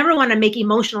 And we never want to make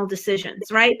emotional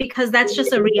decisions, right? Because that's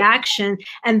just a reaction.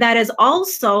 And that is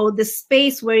also the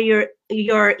space where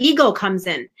your ego comes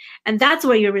in. And that's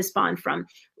where you respond from.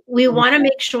 We want to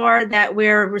make sure that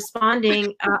we're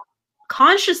responding,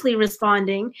 consciously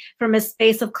responding from a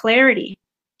space of clarity.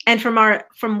 And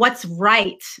from what's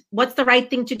right, what's the right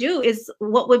thing to do is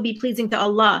what would be pleasing to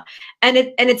Allah. And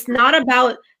it's not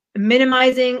about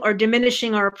minimizing or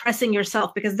diminishing or oppressing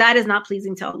yourself, because that is not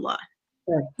pleasing to Allah.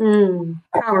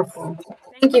 Powerful.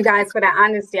 Thank you guys for that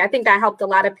honesty. I think that helped a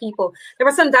lot of people. There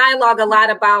was some dialogue a lot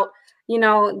about, you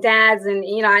know, dads, and,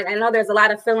 you know, I know there's a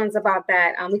lot of feelings about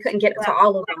that. We couldn't get to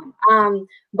all of them.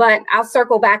 But I'll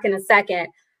circle back in a second.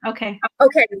 Okay.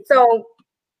 So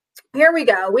here we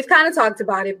go. We've kind of talked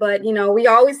about it, but, you know, we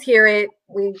always hear it.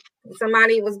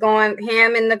 Somebody was going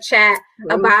ham in the chat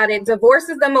about it. Divorce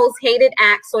is the most hated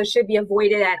act, so it should be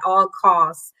avoided at all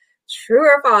costs. True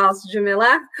or false,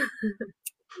 Jamila?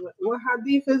 What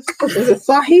hadith is it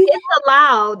sahih? It's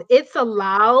allowed. It's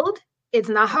allowed. It's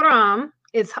not haram.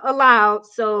 It's allowed.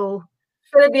 So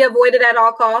should it be avoided at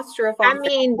all costs? True or false? I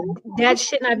mean, that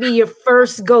should not be your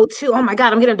first go-to. Oh my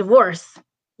God, I'm getting a divorce.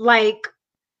 Like,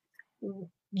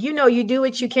 you know, you do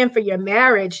what you can for your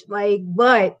marriage, like,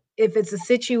 but if it's a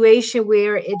situation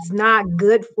where it's not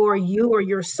good for you or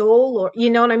your soul, or, you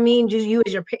know what I mean, just you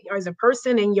as a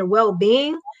person and your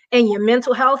well-being and your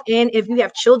mental health, and if you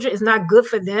have children, it's not good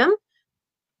for them,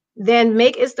 then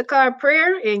make istikhara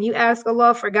prayer and you ask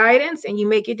Allah for guidance and you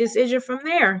make your decision from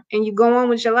there and you go on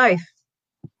with your life.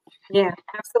 Yeah,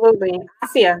 absolutely.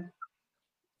 Asya.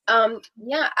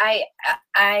 Yeah,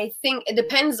 I think it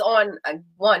depends on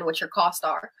one, what your costs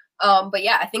are. But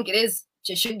yeah, I think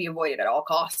it should be avoided at all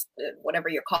costs, whatever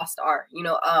your costs are. You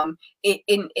know,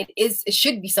 it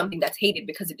should be something that's hated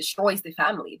because it destroys the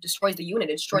family, it destroys the unit,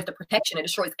 it destroys the protection, it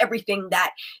destroys everything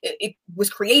that it was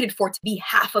created for, to be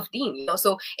half of deen. You know,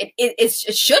 so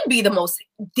it should be the most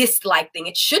disliked thing.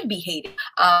 It should be hated.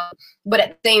 But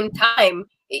at the same time,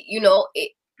 it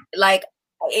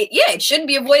shouldn't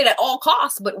be avoided at all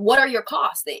costs, but what are your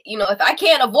costs? You know, if I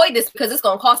can't avoid this because it's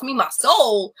going to cost me my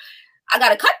soul, I got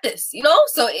to cut this, you know?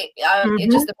 So it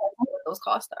just depends on what those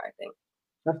costs are, I think.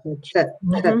 That's a check.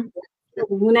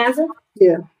 Munazir?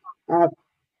 Yeah.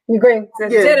 You agree?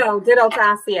 Ditto to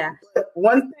Asya.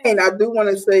 One thing I do want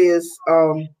to say is,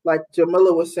 like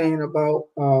Jamila was saying about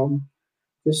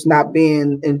just not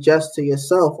being unjust to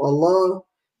yourself. Allah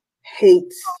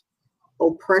hates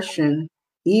oppression,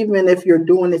 even if you're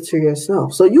doing it to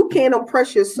yourself. So you can't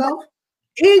oppress yourself,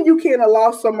 and you can't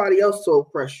allow somebody else to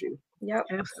oppress you. Yep.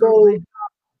 Absolutely. So,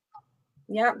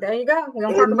 yep, there you go. We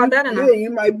don't talk about that enough. Yeah,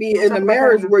 you might be in a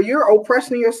marriage where you're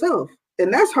oppressing yourself,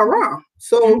 and that's haram.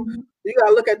 So you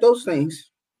gotta look at those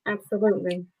things.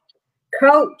 Absolutely.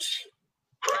 Coach.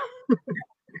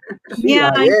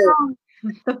 Yeah, I know.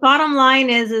 The bottom line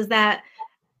is that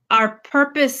our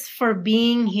purpose for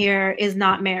being here is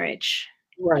not marriage.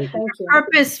 Right. Thank you. Our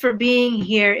purpose for being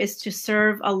here is to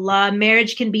serve Allah.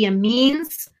 Marriage can be a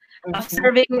means of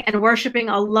serving and worshiping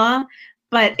Allah,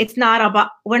 but it's not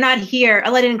about, we're not here.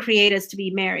 Allah didn't create us to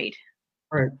be married.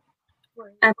 Right.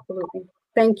 Absolutely.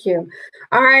 Thank you.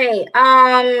 All right.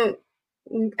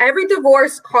 Every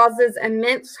divorce causes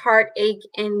immense heartache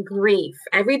and grief.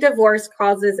 Every divorce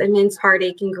causes immense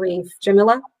heartache and grief.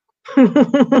 Jamila?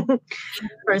 For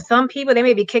some people, they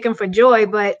may be kicking for joy,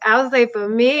 but I'll say for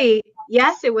me,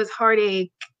 yes, it was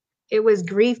heartache. It was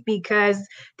grief because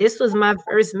this was my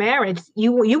first marriage.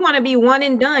 You want to be one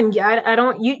and done. Yeah, I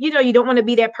don't. You don't want to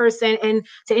be that person. And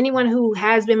to anyone who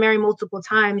has been married multiple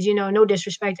times, no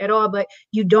disrespect at all, but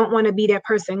you don't want to be that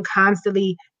person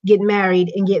constantly get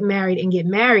married and get married and get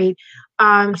married.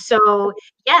 So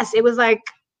yes, it was like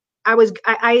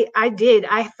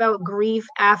I felt grief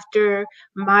after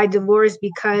my divorce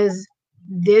because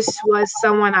this was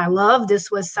someone I loved.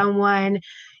 This was someone,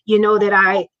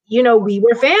 that we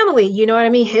were family, you know what I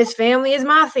mean? His family is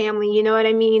my family, you know what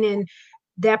I mean? And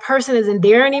that person isn't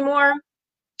there anymore.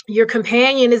 Your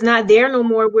companion is not there no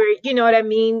more where, you know what I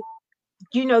mean?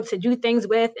 To do things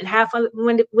with and have fun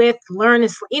with, learn,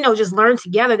 just learn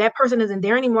together. That person isn't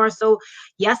there anymore. So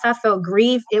yes, I felt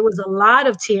grief. It was a lot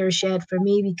of tears shed for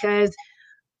me because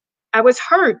I was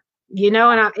hurt, and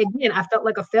I felt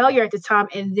like a failure at the time.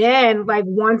 And then, like,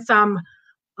 once I'm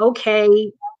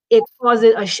okay, it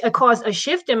caused a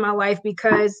shift in my life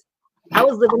because I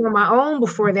was living on my own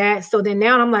before that. So then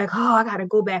now I'm like, oh, I gotta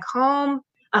go back home.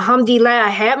 Alhamdulillah, I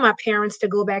had my parents to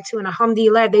go back to, and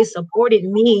alhamdulillah, they supported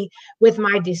me with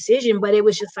my decision. But it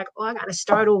was just like, oh, I gotta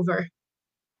start over.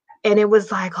 And it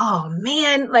was like, oh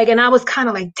man, like, and I was kind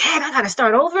of like, dang, I gotta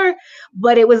start over.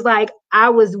 But it was like I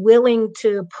was willing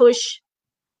to push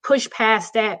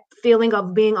past that feeling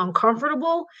of being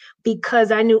uncomfortable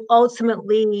because I knew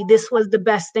ultimately this was the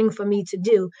best thing for me to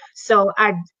do. So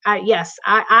yes,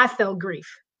 I felt grief.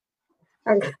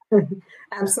 Okay.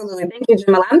 Absolutely. Thank you,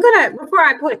 Jamila. I'm gonna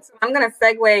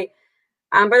segue.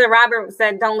 Brother Robert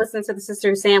said, don't listen to the sister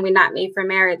who's saying we're not made for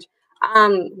marriage.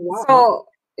 Wow. So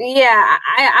yeah,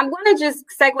 I'm gonna just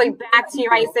segue back to you,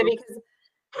 Raisa, because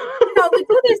we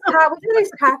do these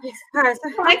topics.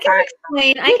 I can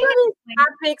explain. We do these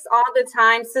topics all the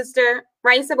time, Sister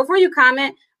Raisa. Before you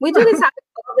comment, we do these topics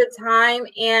all the time,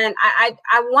 and I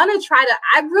want to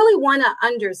I really want to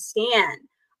understand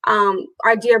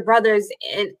our dear brothers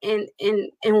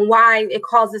and why it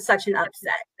causes such an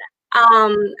upset.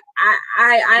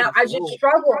 I just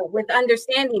struggle with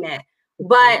understanding it.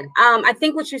 But I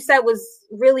think what you said was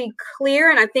really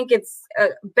clear, and I think it's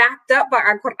backed up by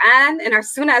our Quran and our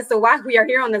Sunnah as to why we are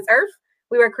here on this earth.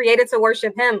 We were created to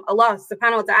worship Him, Allah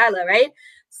subhanahu wa ta'ala, right?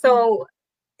 So,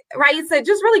 Raisa,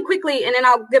 just really quickly, and then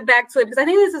I'll get back to it, because I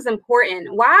think this is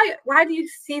important. Why do you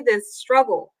see this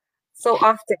struggle so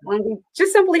often when we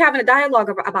just simply having a dialogue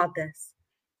about this?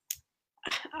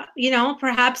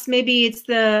 Perhaps maybe it's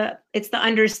the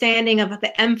understanding of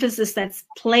the emphasis that's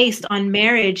placed on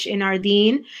marriage in our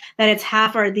deen, that it's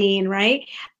half our deen, right?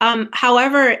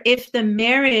 However, if the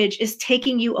marriage is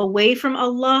taking you away from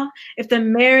Allah, if the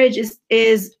marriage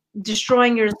is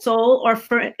destroying your soul, or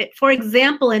for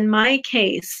example, in my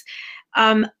case,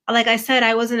 like I said,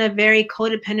 I was in a very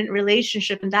codependent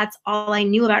relationship, and that's all I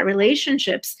knew about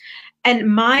relationships. And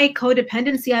my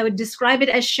codependency, I would describe it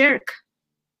as shirk.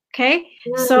 Okay.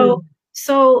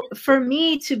 So for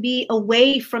me to be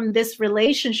away from this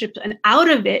relationship and out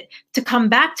of it, to come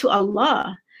back to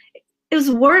Allah, it was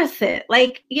worth it.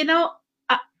 Like,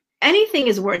 anything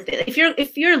is worth it.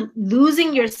 If you're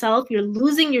losing yourself, you're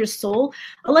losing your soul.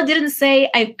 Allah didn't say,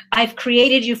 I've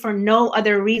created you for no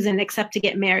other reason except to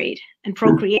get married and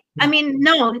procreate. I mean,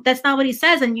 no, that's not what He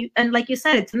says. And like you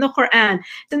said, it's in the Quran,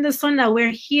 it's in the Sunnah.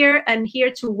 We're here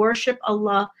to worship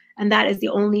Allah. And that is the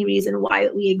only reason why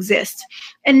we exist.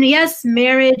 And yes,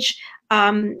 marriage,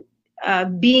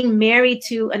 being married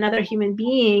to another human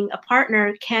being, a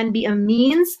partner, can be a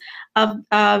means of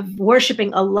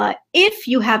worshiping Allah if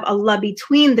you have Allah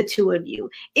between the two of you.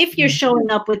 If you're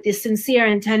showing up with this sincere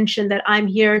intention that I'm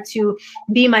here to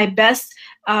be my best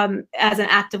as an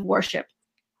act of worship.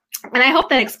 And I hope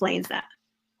that explains that.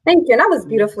 Thank you. And that was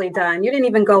beautifully done. You didn't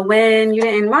even go in. You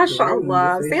didn't,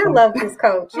 mashallah. See, I love this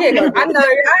coach. I know, but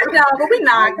we're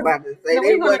not. I'm about to say,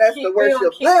 that's the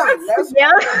worship. You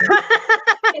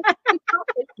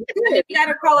got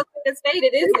to call it to state.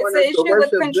 It's an issue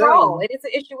with control. It is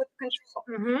an issue with control.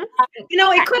 Mm-hmm.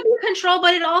 It could be control,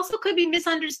 but it also could be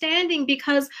misunderstanding,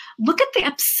 because look at the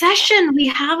obsession we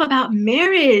have about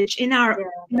marriage in our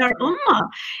ummah.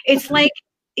 It's like,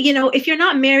 if you're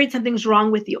not married, something's wrong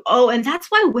with you. Oh, and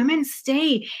that's why women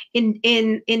stay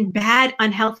in bad,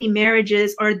 unhealthy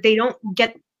marriages, or they don't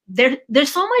get there.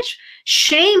 There's so much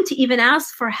shame to even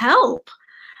ask for help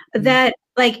that,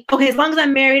 like, okay, as long as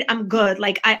I'm married, I'm good.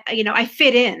 Like I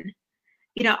fit in.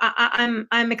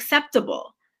 I'm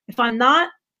acceptable. If I'm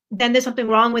not, then there's something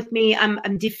wrong with me,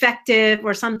 I'm defective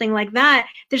or something like that.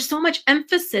 There's so much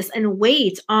emphasis and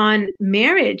weight on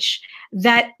marriage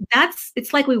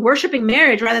it's like we're worshiping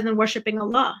marriage rather than worshiping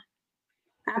Allah.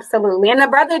 Absolutely. And the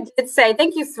brother did say,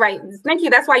 thank you, right? Thank you.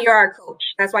 That's why you're our coach.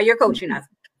 That's why you're coaching us.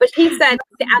 But he said,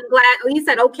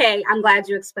 okay, I'm glad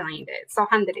you explained it. So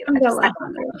alhamdulillah.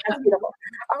 That's beautiful.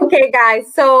 Okay,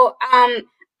 guys. So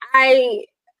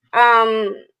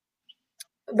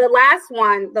the last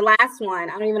one,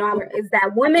 I don't even know how, is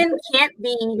that women can't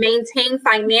be maintained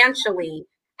financially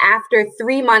after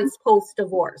 3 months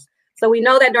post-divorce. So we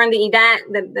know that during the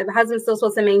iddat, the husband's still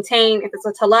supposed to maintain. If it's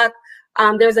a talaq,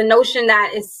 there's a notion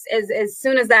that as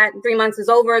soon as that 3 months is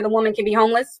over, the woman can be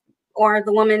homeless, or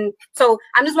the woman. So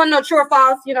I'm just want to know true or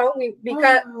false,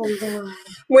 because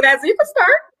whatever, you can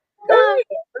start.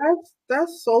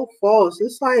 That's so false.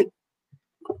 It's like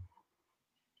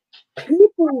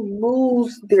people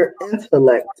lose their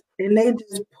intellect and they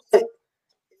just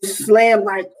slam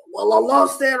like, well, Allah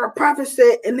said or Prophet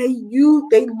said, and they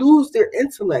lose their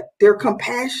intellect, their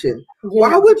compassion. Yeah.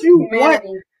 Why would you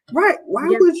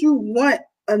would you want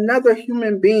another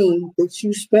human being that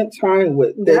you spent time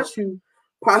with, that you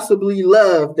possibly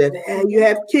love, that you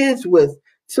have kids with,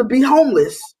 to be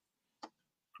homeless?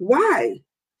 Why?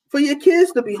 For your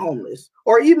kids to be homeless?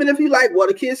 Or even if you like, well,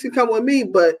 the kids can come with me,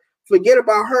 but forget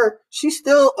about her. She's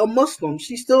still a Muslim.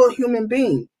 She's still a human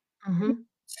being. Mm-hmm.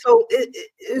 So it's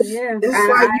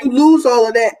like you lose all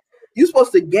of that. You're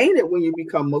supposed to gain it when you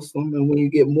become Muslim and when you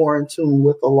get more in tune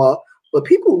with Allah. But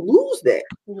people lose that.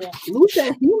 Yeah. Lose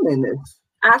that humanness.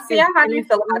 Asia, how do you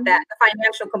feel about that? The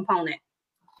financial component.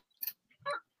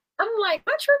 I'm like,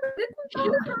 not sure.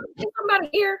 About a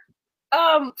year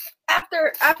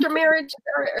after marriage,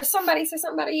 or somebody said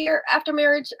something about a year after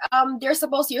marriage. You're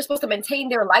supposed to maintain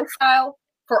their lifestyle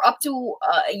for up to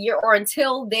a year, or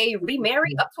until they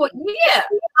remarry. Up to a year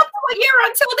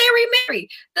until they remarry.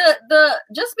 The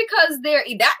just because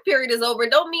that period is over,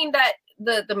 don't mean that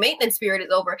the maintenance period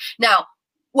is over. Now,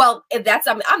 well, if that's,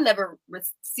 I've never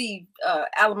received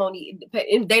alimony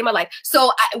in day of my life.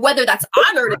 So whether that's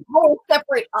honored, a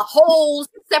whole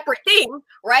separate thing,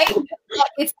 right? But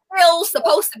it's still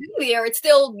supposed to be there. It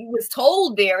still was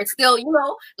told there. It's still,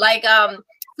 like,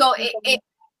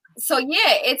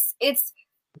 it's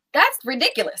that's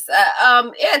ridiculous.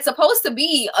 It's supposed to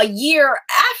be a year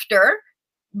after,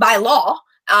 by law,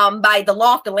 by the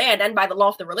law of the land and by the law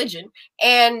of the religion,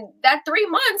 and that 3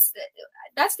 months.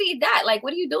 That's that. Like,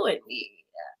 what are you doing?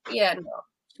 Yeah, no.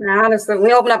 Now, honestly,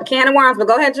 we open up a can of worms, but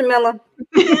go ahead, Jamila.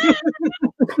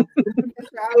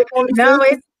 No,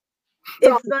 it's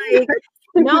like,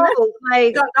 no,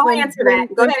 like, don't answer that.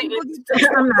 Go ahead.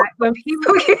 I'm not. When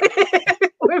people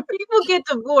get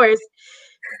divorced,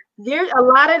 there's a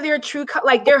lot of their true,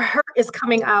 like, their hurt is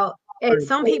coming out. And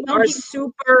some people are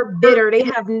super bitter. They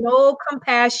have no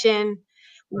compassion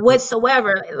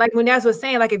whatsoever. Like when Naz was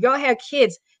saying, like, if y'all have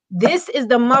kids, this is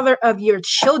the mother of your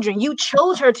children. You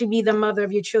chose her to be the mother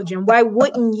of your children. Why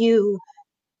wouldn't you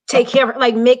take care of her?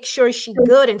 Like, make sure she's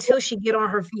good until she get on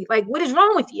her feet. Like, what is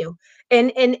wrong with you?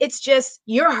 And it's just,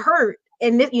 you're hurt.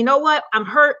 And you know what? I'm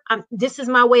hurt. This is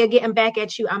my way of getting back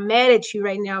at you. I'm mad at you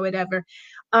right now, whatever.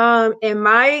 And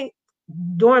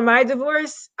during my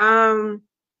divorce,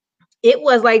 it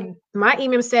was like my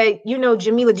imam said,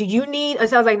 Jamila, do you need?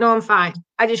 So I was like, no, I'm fine.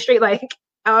 I just straight like,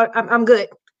 I'm good.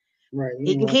 Right.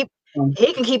 He can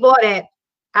keep all that.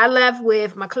 I left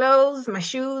with my clothes, my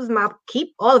shoes,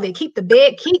 keep all of it, keep the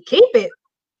bed, keep it.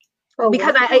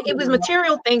 Because it was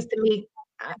material things to me.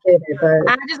 I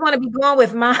just want to be going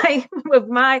with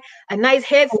a nice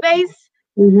headspace.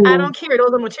 Mm-hmm. I don't care.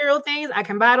 Those are material things. I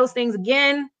can buy those things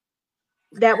again.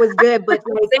 That was good, but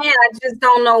I just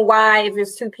don't know why, if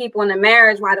there's two people in a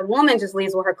marriage, why the woman just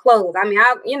leaves with her clothes. I mean,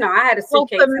 I had a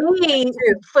suitcase.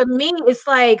 For me, it's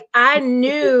like I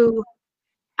knew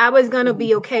I was gonna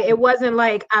be okay. It wasn't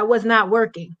like I was not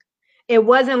working. It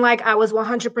wasn't like I was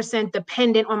 100%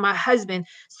 dependent on my husband.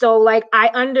 So, like, I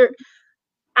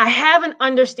have an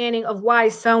understanding of why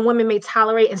some women may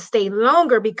tolerate and stay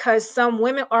longer, because some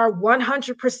women are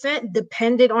 100%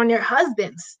 dependent on their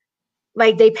husbands.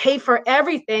 Like, they pay for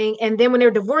everything, and then when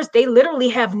they're divorced, they literally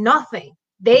have nothing.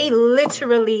 They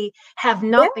literally have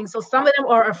nothing. So some of them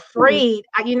are afraid.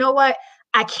 You know what?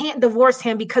 I can't divorce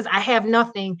him because I have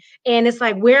nothing. And it's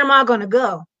like, where am I going to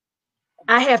go?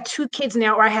 I have 2 kids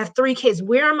now, or I have 3 kids.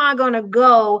 Where am I going to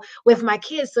go with my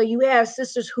kids? So you have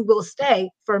sisters who will stay.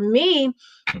 For me,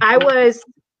 I was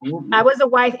a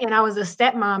wife and I was a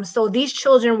stepmom. So these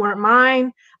children weren't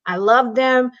mine. I loved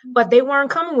them, but they weren't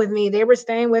coming with me. They were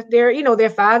staying with their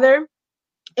father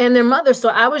and their mother. So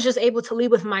I was just able to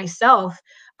leave with myself.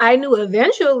 I knew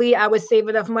eventually I would save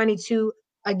enough money to,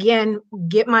 again,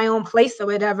 get my own place or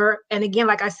whatever. And again,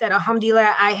 like I said,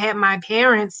 alhamdulillah, I had my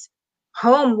parents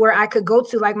home where I could go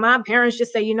to. Like my parents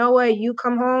just say, you know what, you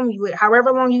come home, you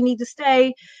however long you need to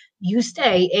stay, you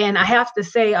stay. And I have to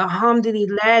say,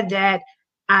 alhamdulillah, that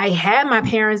I had my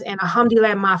parents, and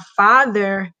alhamdulillah, my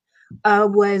father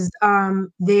was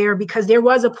there, because there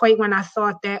was a point when I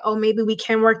thought that, oh, maybe we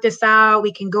can work this out,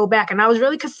 we can go back. And I was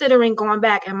really considering going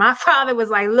back. And my father was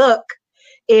like, look,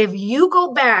 if you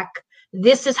go back,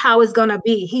 this is how it's going to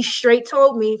be. He straight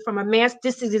told me from a man,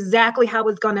 this is exactly how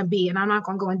it's going to be. And I'm not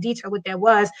going to go in detail what that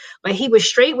was, but he was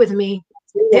straight with me.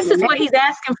 This is what he's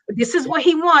asking for. This is what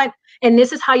he wants. And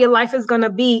this is how your life is going to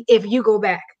be if you go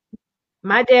back.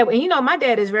 My dad, and you know, my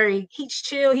dad is he's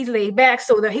chill, he's laid back.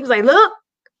 So that he was like, look,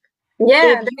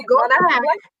 yeah, if you go back,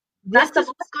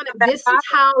 this is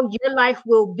how your life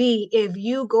will be if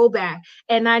you go back.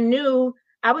 And I knew,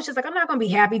 I was just like, I'm not going to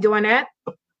be happy doing that.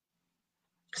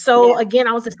 So again,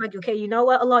 I was just like, okay, you know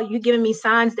what, Allah, you're giving me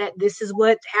signs that this is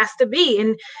what has to be.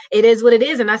 And it is what it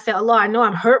is. And I said, Allah, I know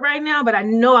I'm hurt right now, but I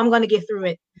know I'm going to get through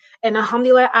it. And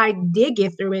alhamdulillah, I did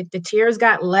get through it. The tears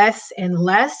got less and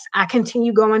less. I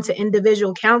continued going to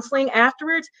individual counseling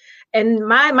afterwards. And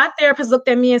my therapist looked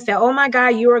at me and said, oh my God,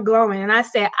 you are glowing. And I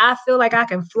said, I feel like I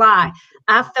can fly.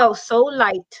 I felt so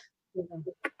light.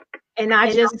 And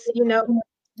I just, you know,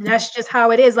 that's just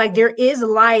how it is. Like, there is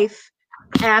life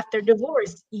after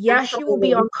divorce. Yes, you will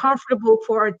be uncomfortable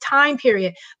for a time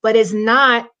period, but it's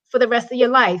not for the rest of your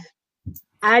life.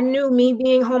 I knew me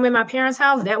being home in my parents'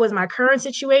 house, that was my current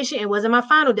situation. It wasn't my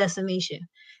final destination.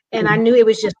 And I knew it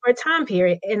was just for a time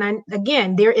period. And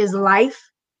again, there is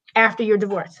life after your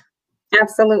divorce.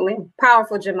 Absolutely.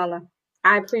 Powerful, Jamila.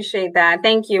 I appreciate that.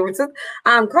 Thank you.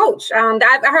 Coach,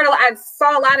 I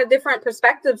saw a lot of different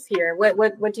perspectives here.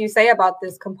 What do you say about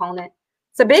this component?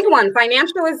 It's a big one.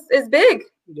 Financial is big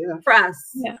for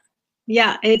us.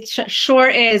 Yeah, it sure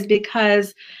is,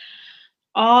 because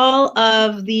all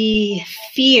of the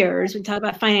fears, we talk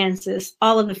about finances,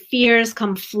 all of the fears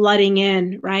come flooding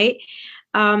in, right?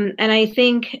 And I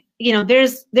think, you know,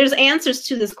 there's answers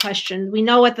to this question. We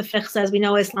know what the fiqh says. We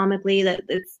know Islamically that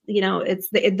it's, you know, it's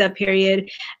the iddah period,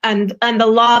 and the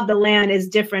law of the land is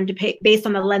different based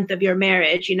on the length of your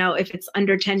marriage. You know, if it's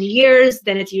under 10 years,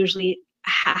 then it's usually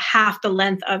half the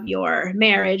length of your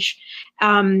marriage.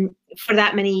 For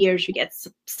that many years, you get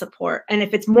support. And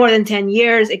if it's more than 10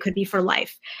 years, it could be for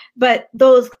life. But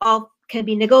those all can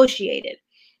be negotiated.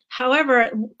 However,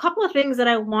 a couple of things that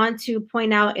I want to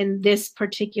point out in this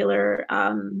particular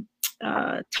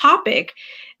topic,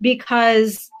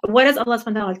 because what does Allah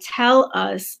subhanahu wa ta'ala tell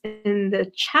us in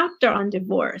the chapter on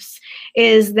divorce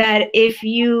is that if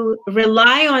you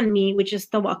rely on me, which is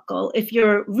tawakkul, if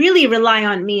you really rely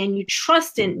on me and you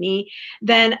trust in me,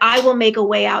 then I will make a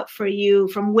way out for you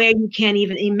from where you can't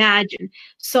even imagine.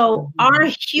 So our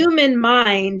human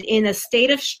mind, in a state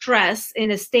of stress,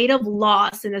 in a state of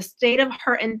loss, in a state of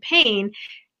hurt and pain,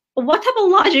 what type of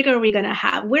logic are we going to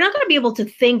have? We're not going to be able to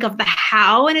think of the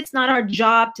how, and it's not our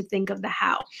job to think of the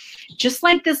how. Just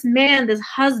like this man, this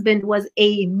husband was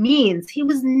a means. He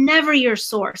was never your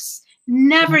source,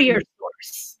 never your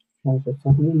source of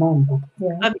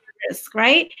your risk,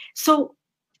 right? So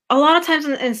a lot of times,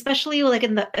 and especially like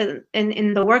in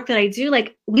the work that I do,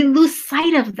 like we lose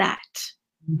sight of that.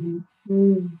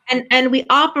 And we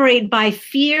operate by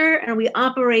fear, and we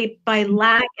operate by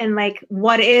lack and like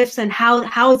what ifs and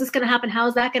how is this going to happen? How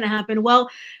is that going to happen? Well,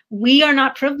 we are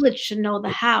not privileged to know the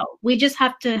how. We just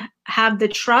have to have the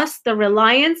trust, the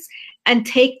reliance, and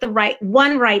take the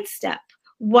one right step,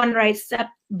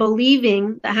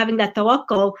 believing that, having that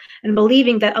tawakkul and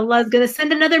believing that Allah is going to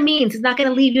send another means. He's not going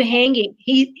to leave you hanging.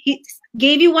 He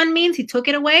gave you one means, he took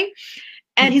it away,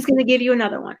 and he's going to give you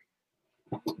another one.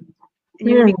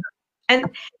 And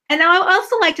I would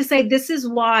also like to say, this is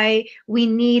why we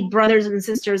need brothers and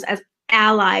sisters as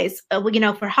allies. You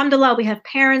know, for alhamdulillah, we have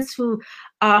parents who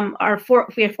we are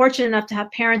fortunate enough to have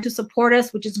parents who support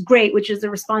us, which is great, which is the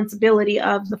responsibility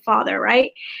of the father,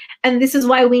 right? And this is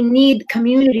why we need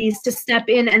communities to step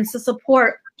in and to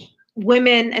support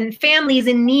women and families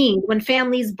in need when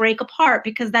families break apart,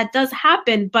 because that does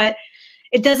happen, but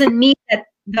it doesn't mean that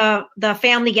the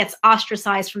family gets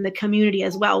ostracized from the community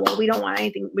as well. Well, we don't want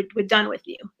anything, we're done with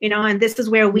you, you know, and this is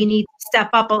where we need to step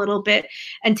up a little bit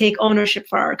and take ownership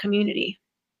for our community.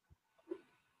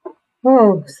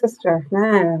 Oh, sister,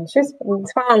 man,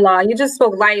 subhanAllah, you just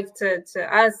spoke life to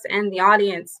us and the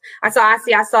audience. I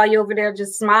saw you over there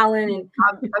just smiling,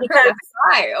 and because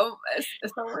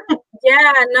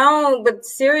yeah, no, but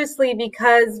seriously,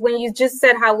 because when you just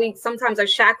said how we sometimes are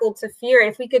shackled to fear,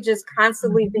 if we could just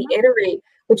constantly reiterate,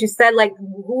 what you said, like,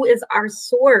 who is our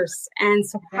source? And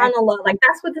subhanAllah, like,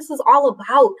 that's what this is all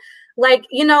about. Like,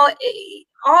 you know,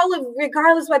 all of,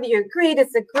 regardless whether you agree,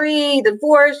 disagree,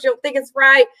 divorce, you don't think it's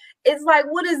right, it's like,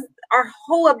 what is our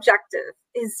whole objective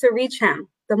is to reach him,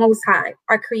 the Most High,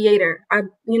 our creator,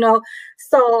 our, you know,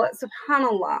 so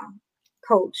subhanAllah,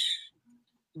 coach.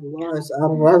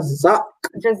 Jazakallah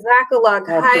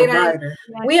khairan.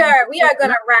 We are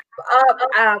gonna wrap up.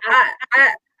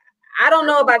 I don't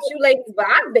know about you ladies, but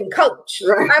I've been coached.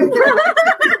 Right.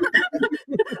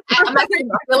 I'm actually in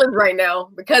my feelings right now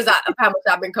because of how much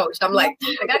I've been coached. I'm like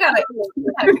I gotta.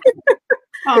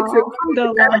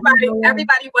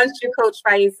 Everybody wants you, Coach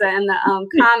Raisa, in the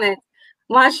comments.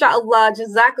 MashaAllah,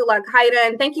 Jazakallah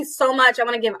khairan. Thank you so much. I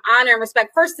want to give honor and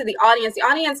respect first to the audience. The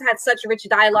audience had such a rich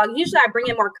dialogue. Usually I bring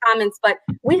in more comments, but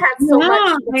we had so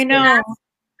much. I know.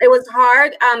 It was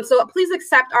hard. So please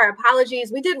accept our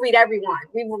apologies. We did read everyone.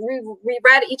 We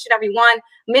read each and every one.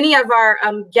 Many of our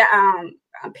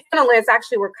panelists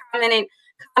actually were commenting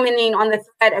on the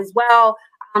thread as well.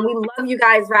 We love you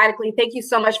guys radically. Thank you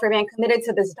so much for being committed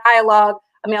to this dialogue.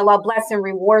 I mean, Allah bless and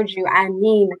reward you. I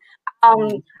mean,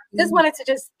 just wanted to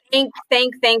just thank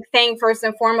first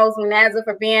and foremost Munaza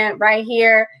for being right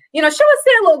here. You know, she would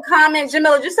say a little comment,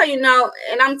 Jamila, just so you know,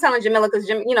 and I'm telling Jamila because,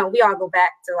 you know, we all go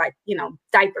back to, like, you know,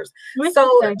 diapers. So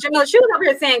Jamila, she was over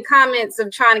here saying comments of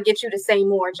trying to get you to say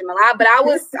more, Jamila, but I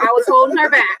was holding her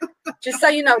back. Just so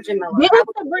you know, Jamila.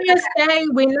 Say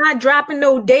we're not dropping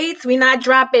no dates, we're not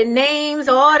dropping names,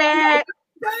 all that.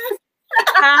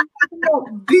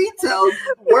 Details,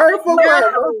 word for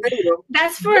word.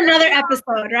 That's for another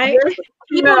episode, right?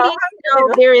 People need to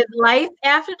know there is life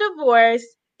after divorce.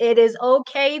 It is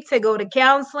okay to go to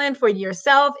counseling for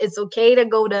yourself. It's okay to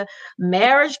go to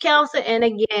marriage counseling. And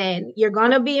again, you're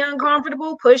gonna be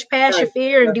uncomfortable. Push past your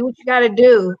fear and do what you gotta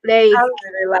do. Thank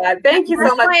you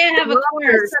so much. That's why I have a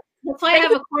course. That's why I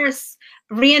have a course,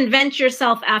 Reinvent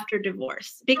Yourself After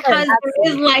Divorce, because there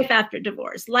is life after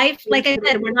divorce. Life, like I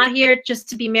said, we're not here just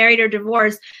to be married or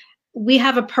divorced. We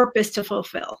have a purpose to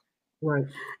fulfill. Right.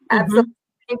 Absolutely.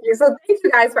 Thank you. So thank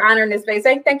you guys for honoring this space.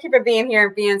 Thank you for being here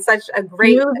and being such a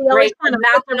great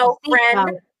phenomenal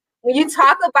friend. When you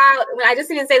talk about, I just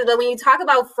didn't say this, but when you talk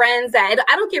about friends that,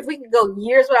 I don't care if we could go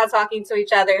years without talking to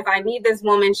each other. If I need this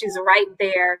woman, she's right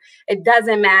there. It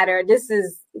doesn't matter. This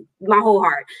is my whole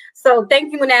heart. So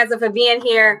thank you, Munaza, for being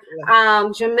here.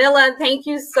 Jamila, thank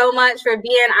you so much for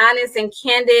being honest and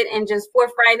candid and just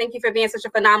forthright. Thank you for being such a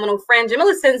phenomenal friend.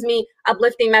 Jamila sends me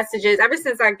uplifting messages ever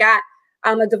since I got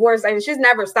a divorce. Like, she's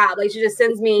never stopped. Like, she just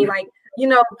sends me, like, you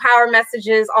know, power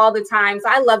messages all the time. So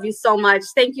I love you so much.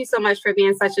 Thank you so much for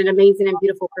being such an amazing and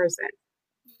beautiful person.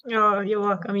 Oh, you're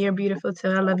welcome. You're beautiful too.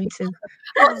 I love you too.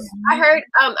 I heard,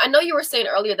 I know you were saying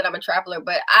earlier that I'm a traveler,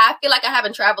 but I feel like I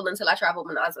haven't traveled until I traveled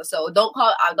Munaza. So don't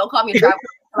call me a traveler.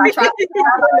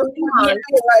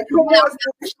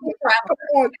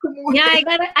 Yeah,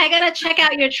 I gotta check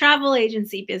out your travel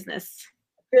agency business.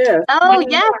 Yeah. Oh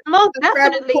yeah, most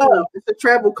definitely. It's a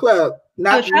travel club.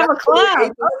 Not travel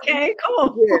club. Okay,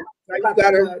 cool. Yeah. You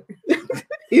gotta.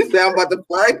 You sound about to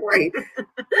plug, right?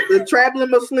 The Traveling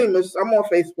Muslims. I'm on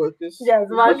Facebook. Yes,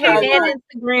 and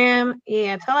Instagram.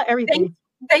 Yeah, tell her everything.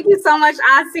 Thank you so much,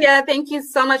 Asia. Thank you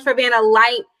so much for being a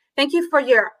light. Thank you for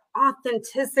your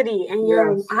authenticity and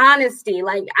your honesty.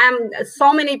 Like,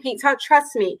 so many people.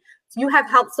 Trust me. You have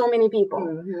helped so many people.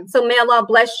 Mm-hmm. So may Allah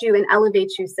bless you and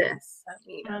elevate you, sis.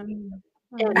 I mean,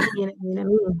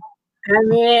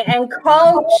 and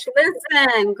coach,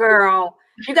 listen, girl,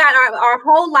 you got our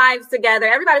whole lives together.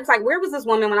 Everybody was like, where was this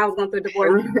woman when I was going through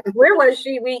divorce? Where was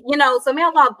she? So may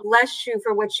Allah bless you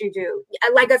for what you do.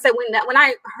 Like I said, when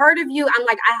I heard of you, I'm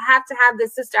like, I have to have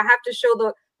this sister. I have to show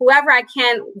whoever I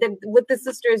can what the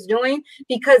sister is doing,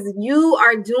 because you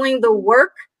are doing the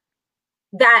work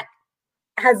that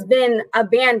has been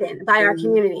abandoned by our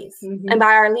communities and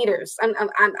by our leaders. I'm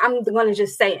going to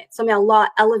just say it. So may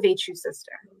Allah elevate you,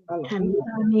 sister. I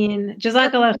mean,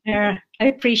 Jazakallah khair. I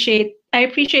appreciate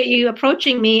you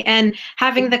approaching me and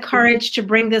having the courage to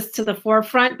bring this to the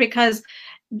forefront, because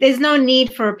there's no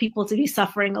need for people to be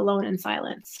suffering alone in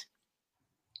silence.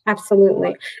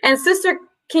 Absolutely. And sister,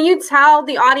 can you tell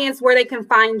the audience where they can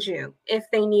find you if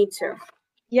they need to?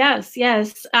 Yes.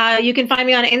 You can find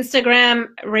me on Instagram,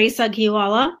 Raisa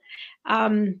Ghiwala,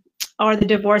 or the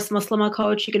Divorced Muslima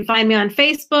Coach. You can find me on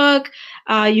Facebook.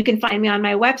 You can find me on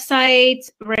my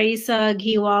website,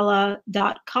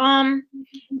 raisaghiwala.com.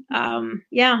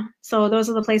 So those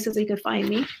are the places you could find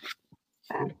me.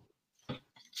 Okay.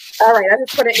 All right, I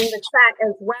just put it in the chat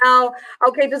as well.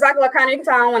 Okay, Jazakallah Khan, you can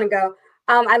tell I don't want to go.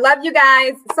 I love you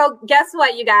guys. So guess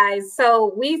what, you guys?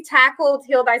 So we've tackled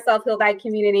Heal Thyself, Heal Thy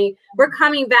Community. We're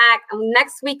coming back.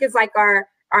 Next week is like our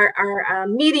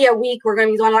media week. We're going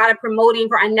to be doing a lot of promoting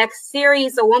for our next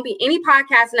series. So it won't be any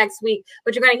podcast next week,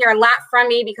 but you're going to hear a lot from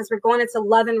me because we're going into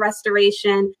love and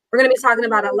restoration. We're going to be talking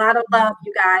about a lot of love,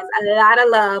 you guys, a lot of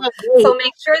love. So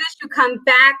make sure that you come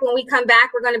back. When we come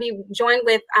back, we're going to be joined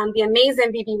with the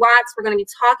amazing BB Watts. We're going to be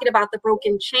talking about the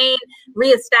broken chain,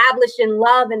 reestablishing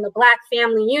love in the Black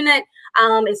family unit.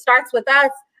 It starts with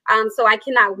us. So I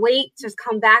cannot wait to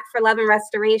come back for love and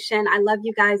restoration. I love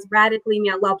you guys radically. May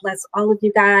Allah bless all of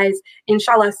you guys.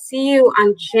 Inshallah, see you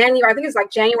on January. I think it's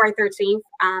like January 13th.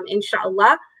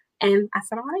 Inshallah. And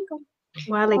assalamu alaikum.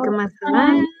 Wa alaikum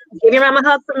assalam. Give your mama a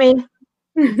hug for me.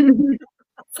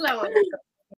 Assalamu alaikum.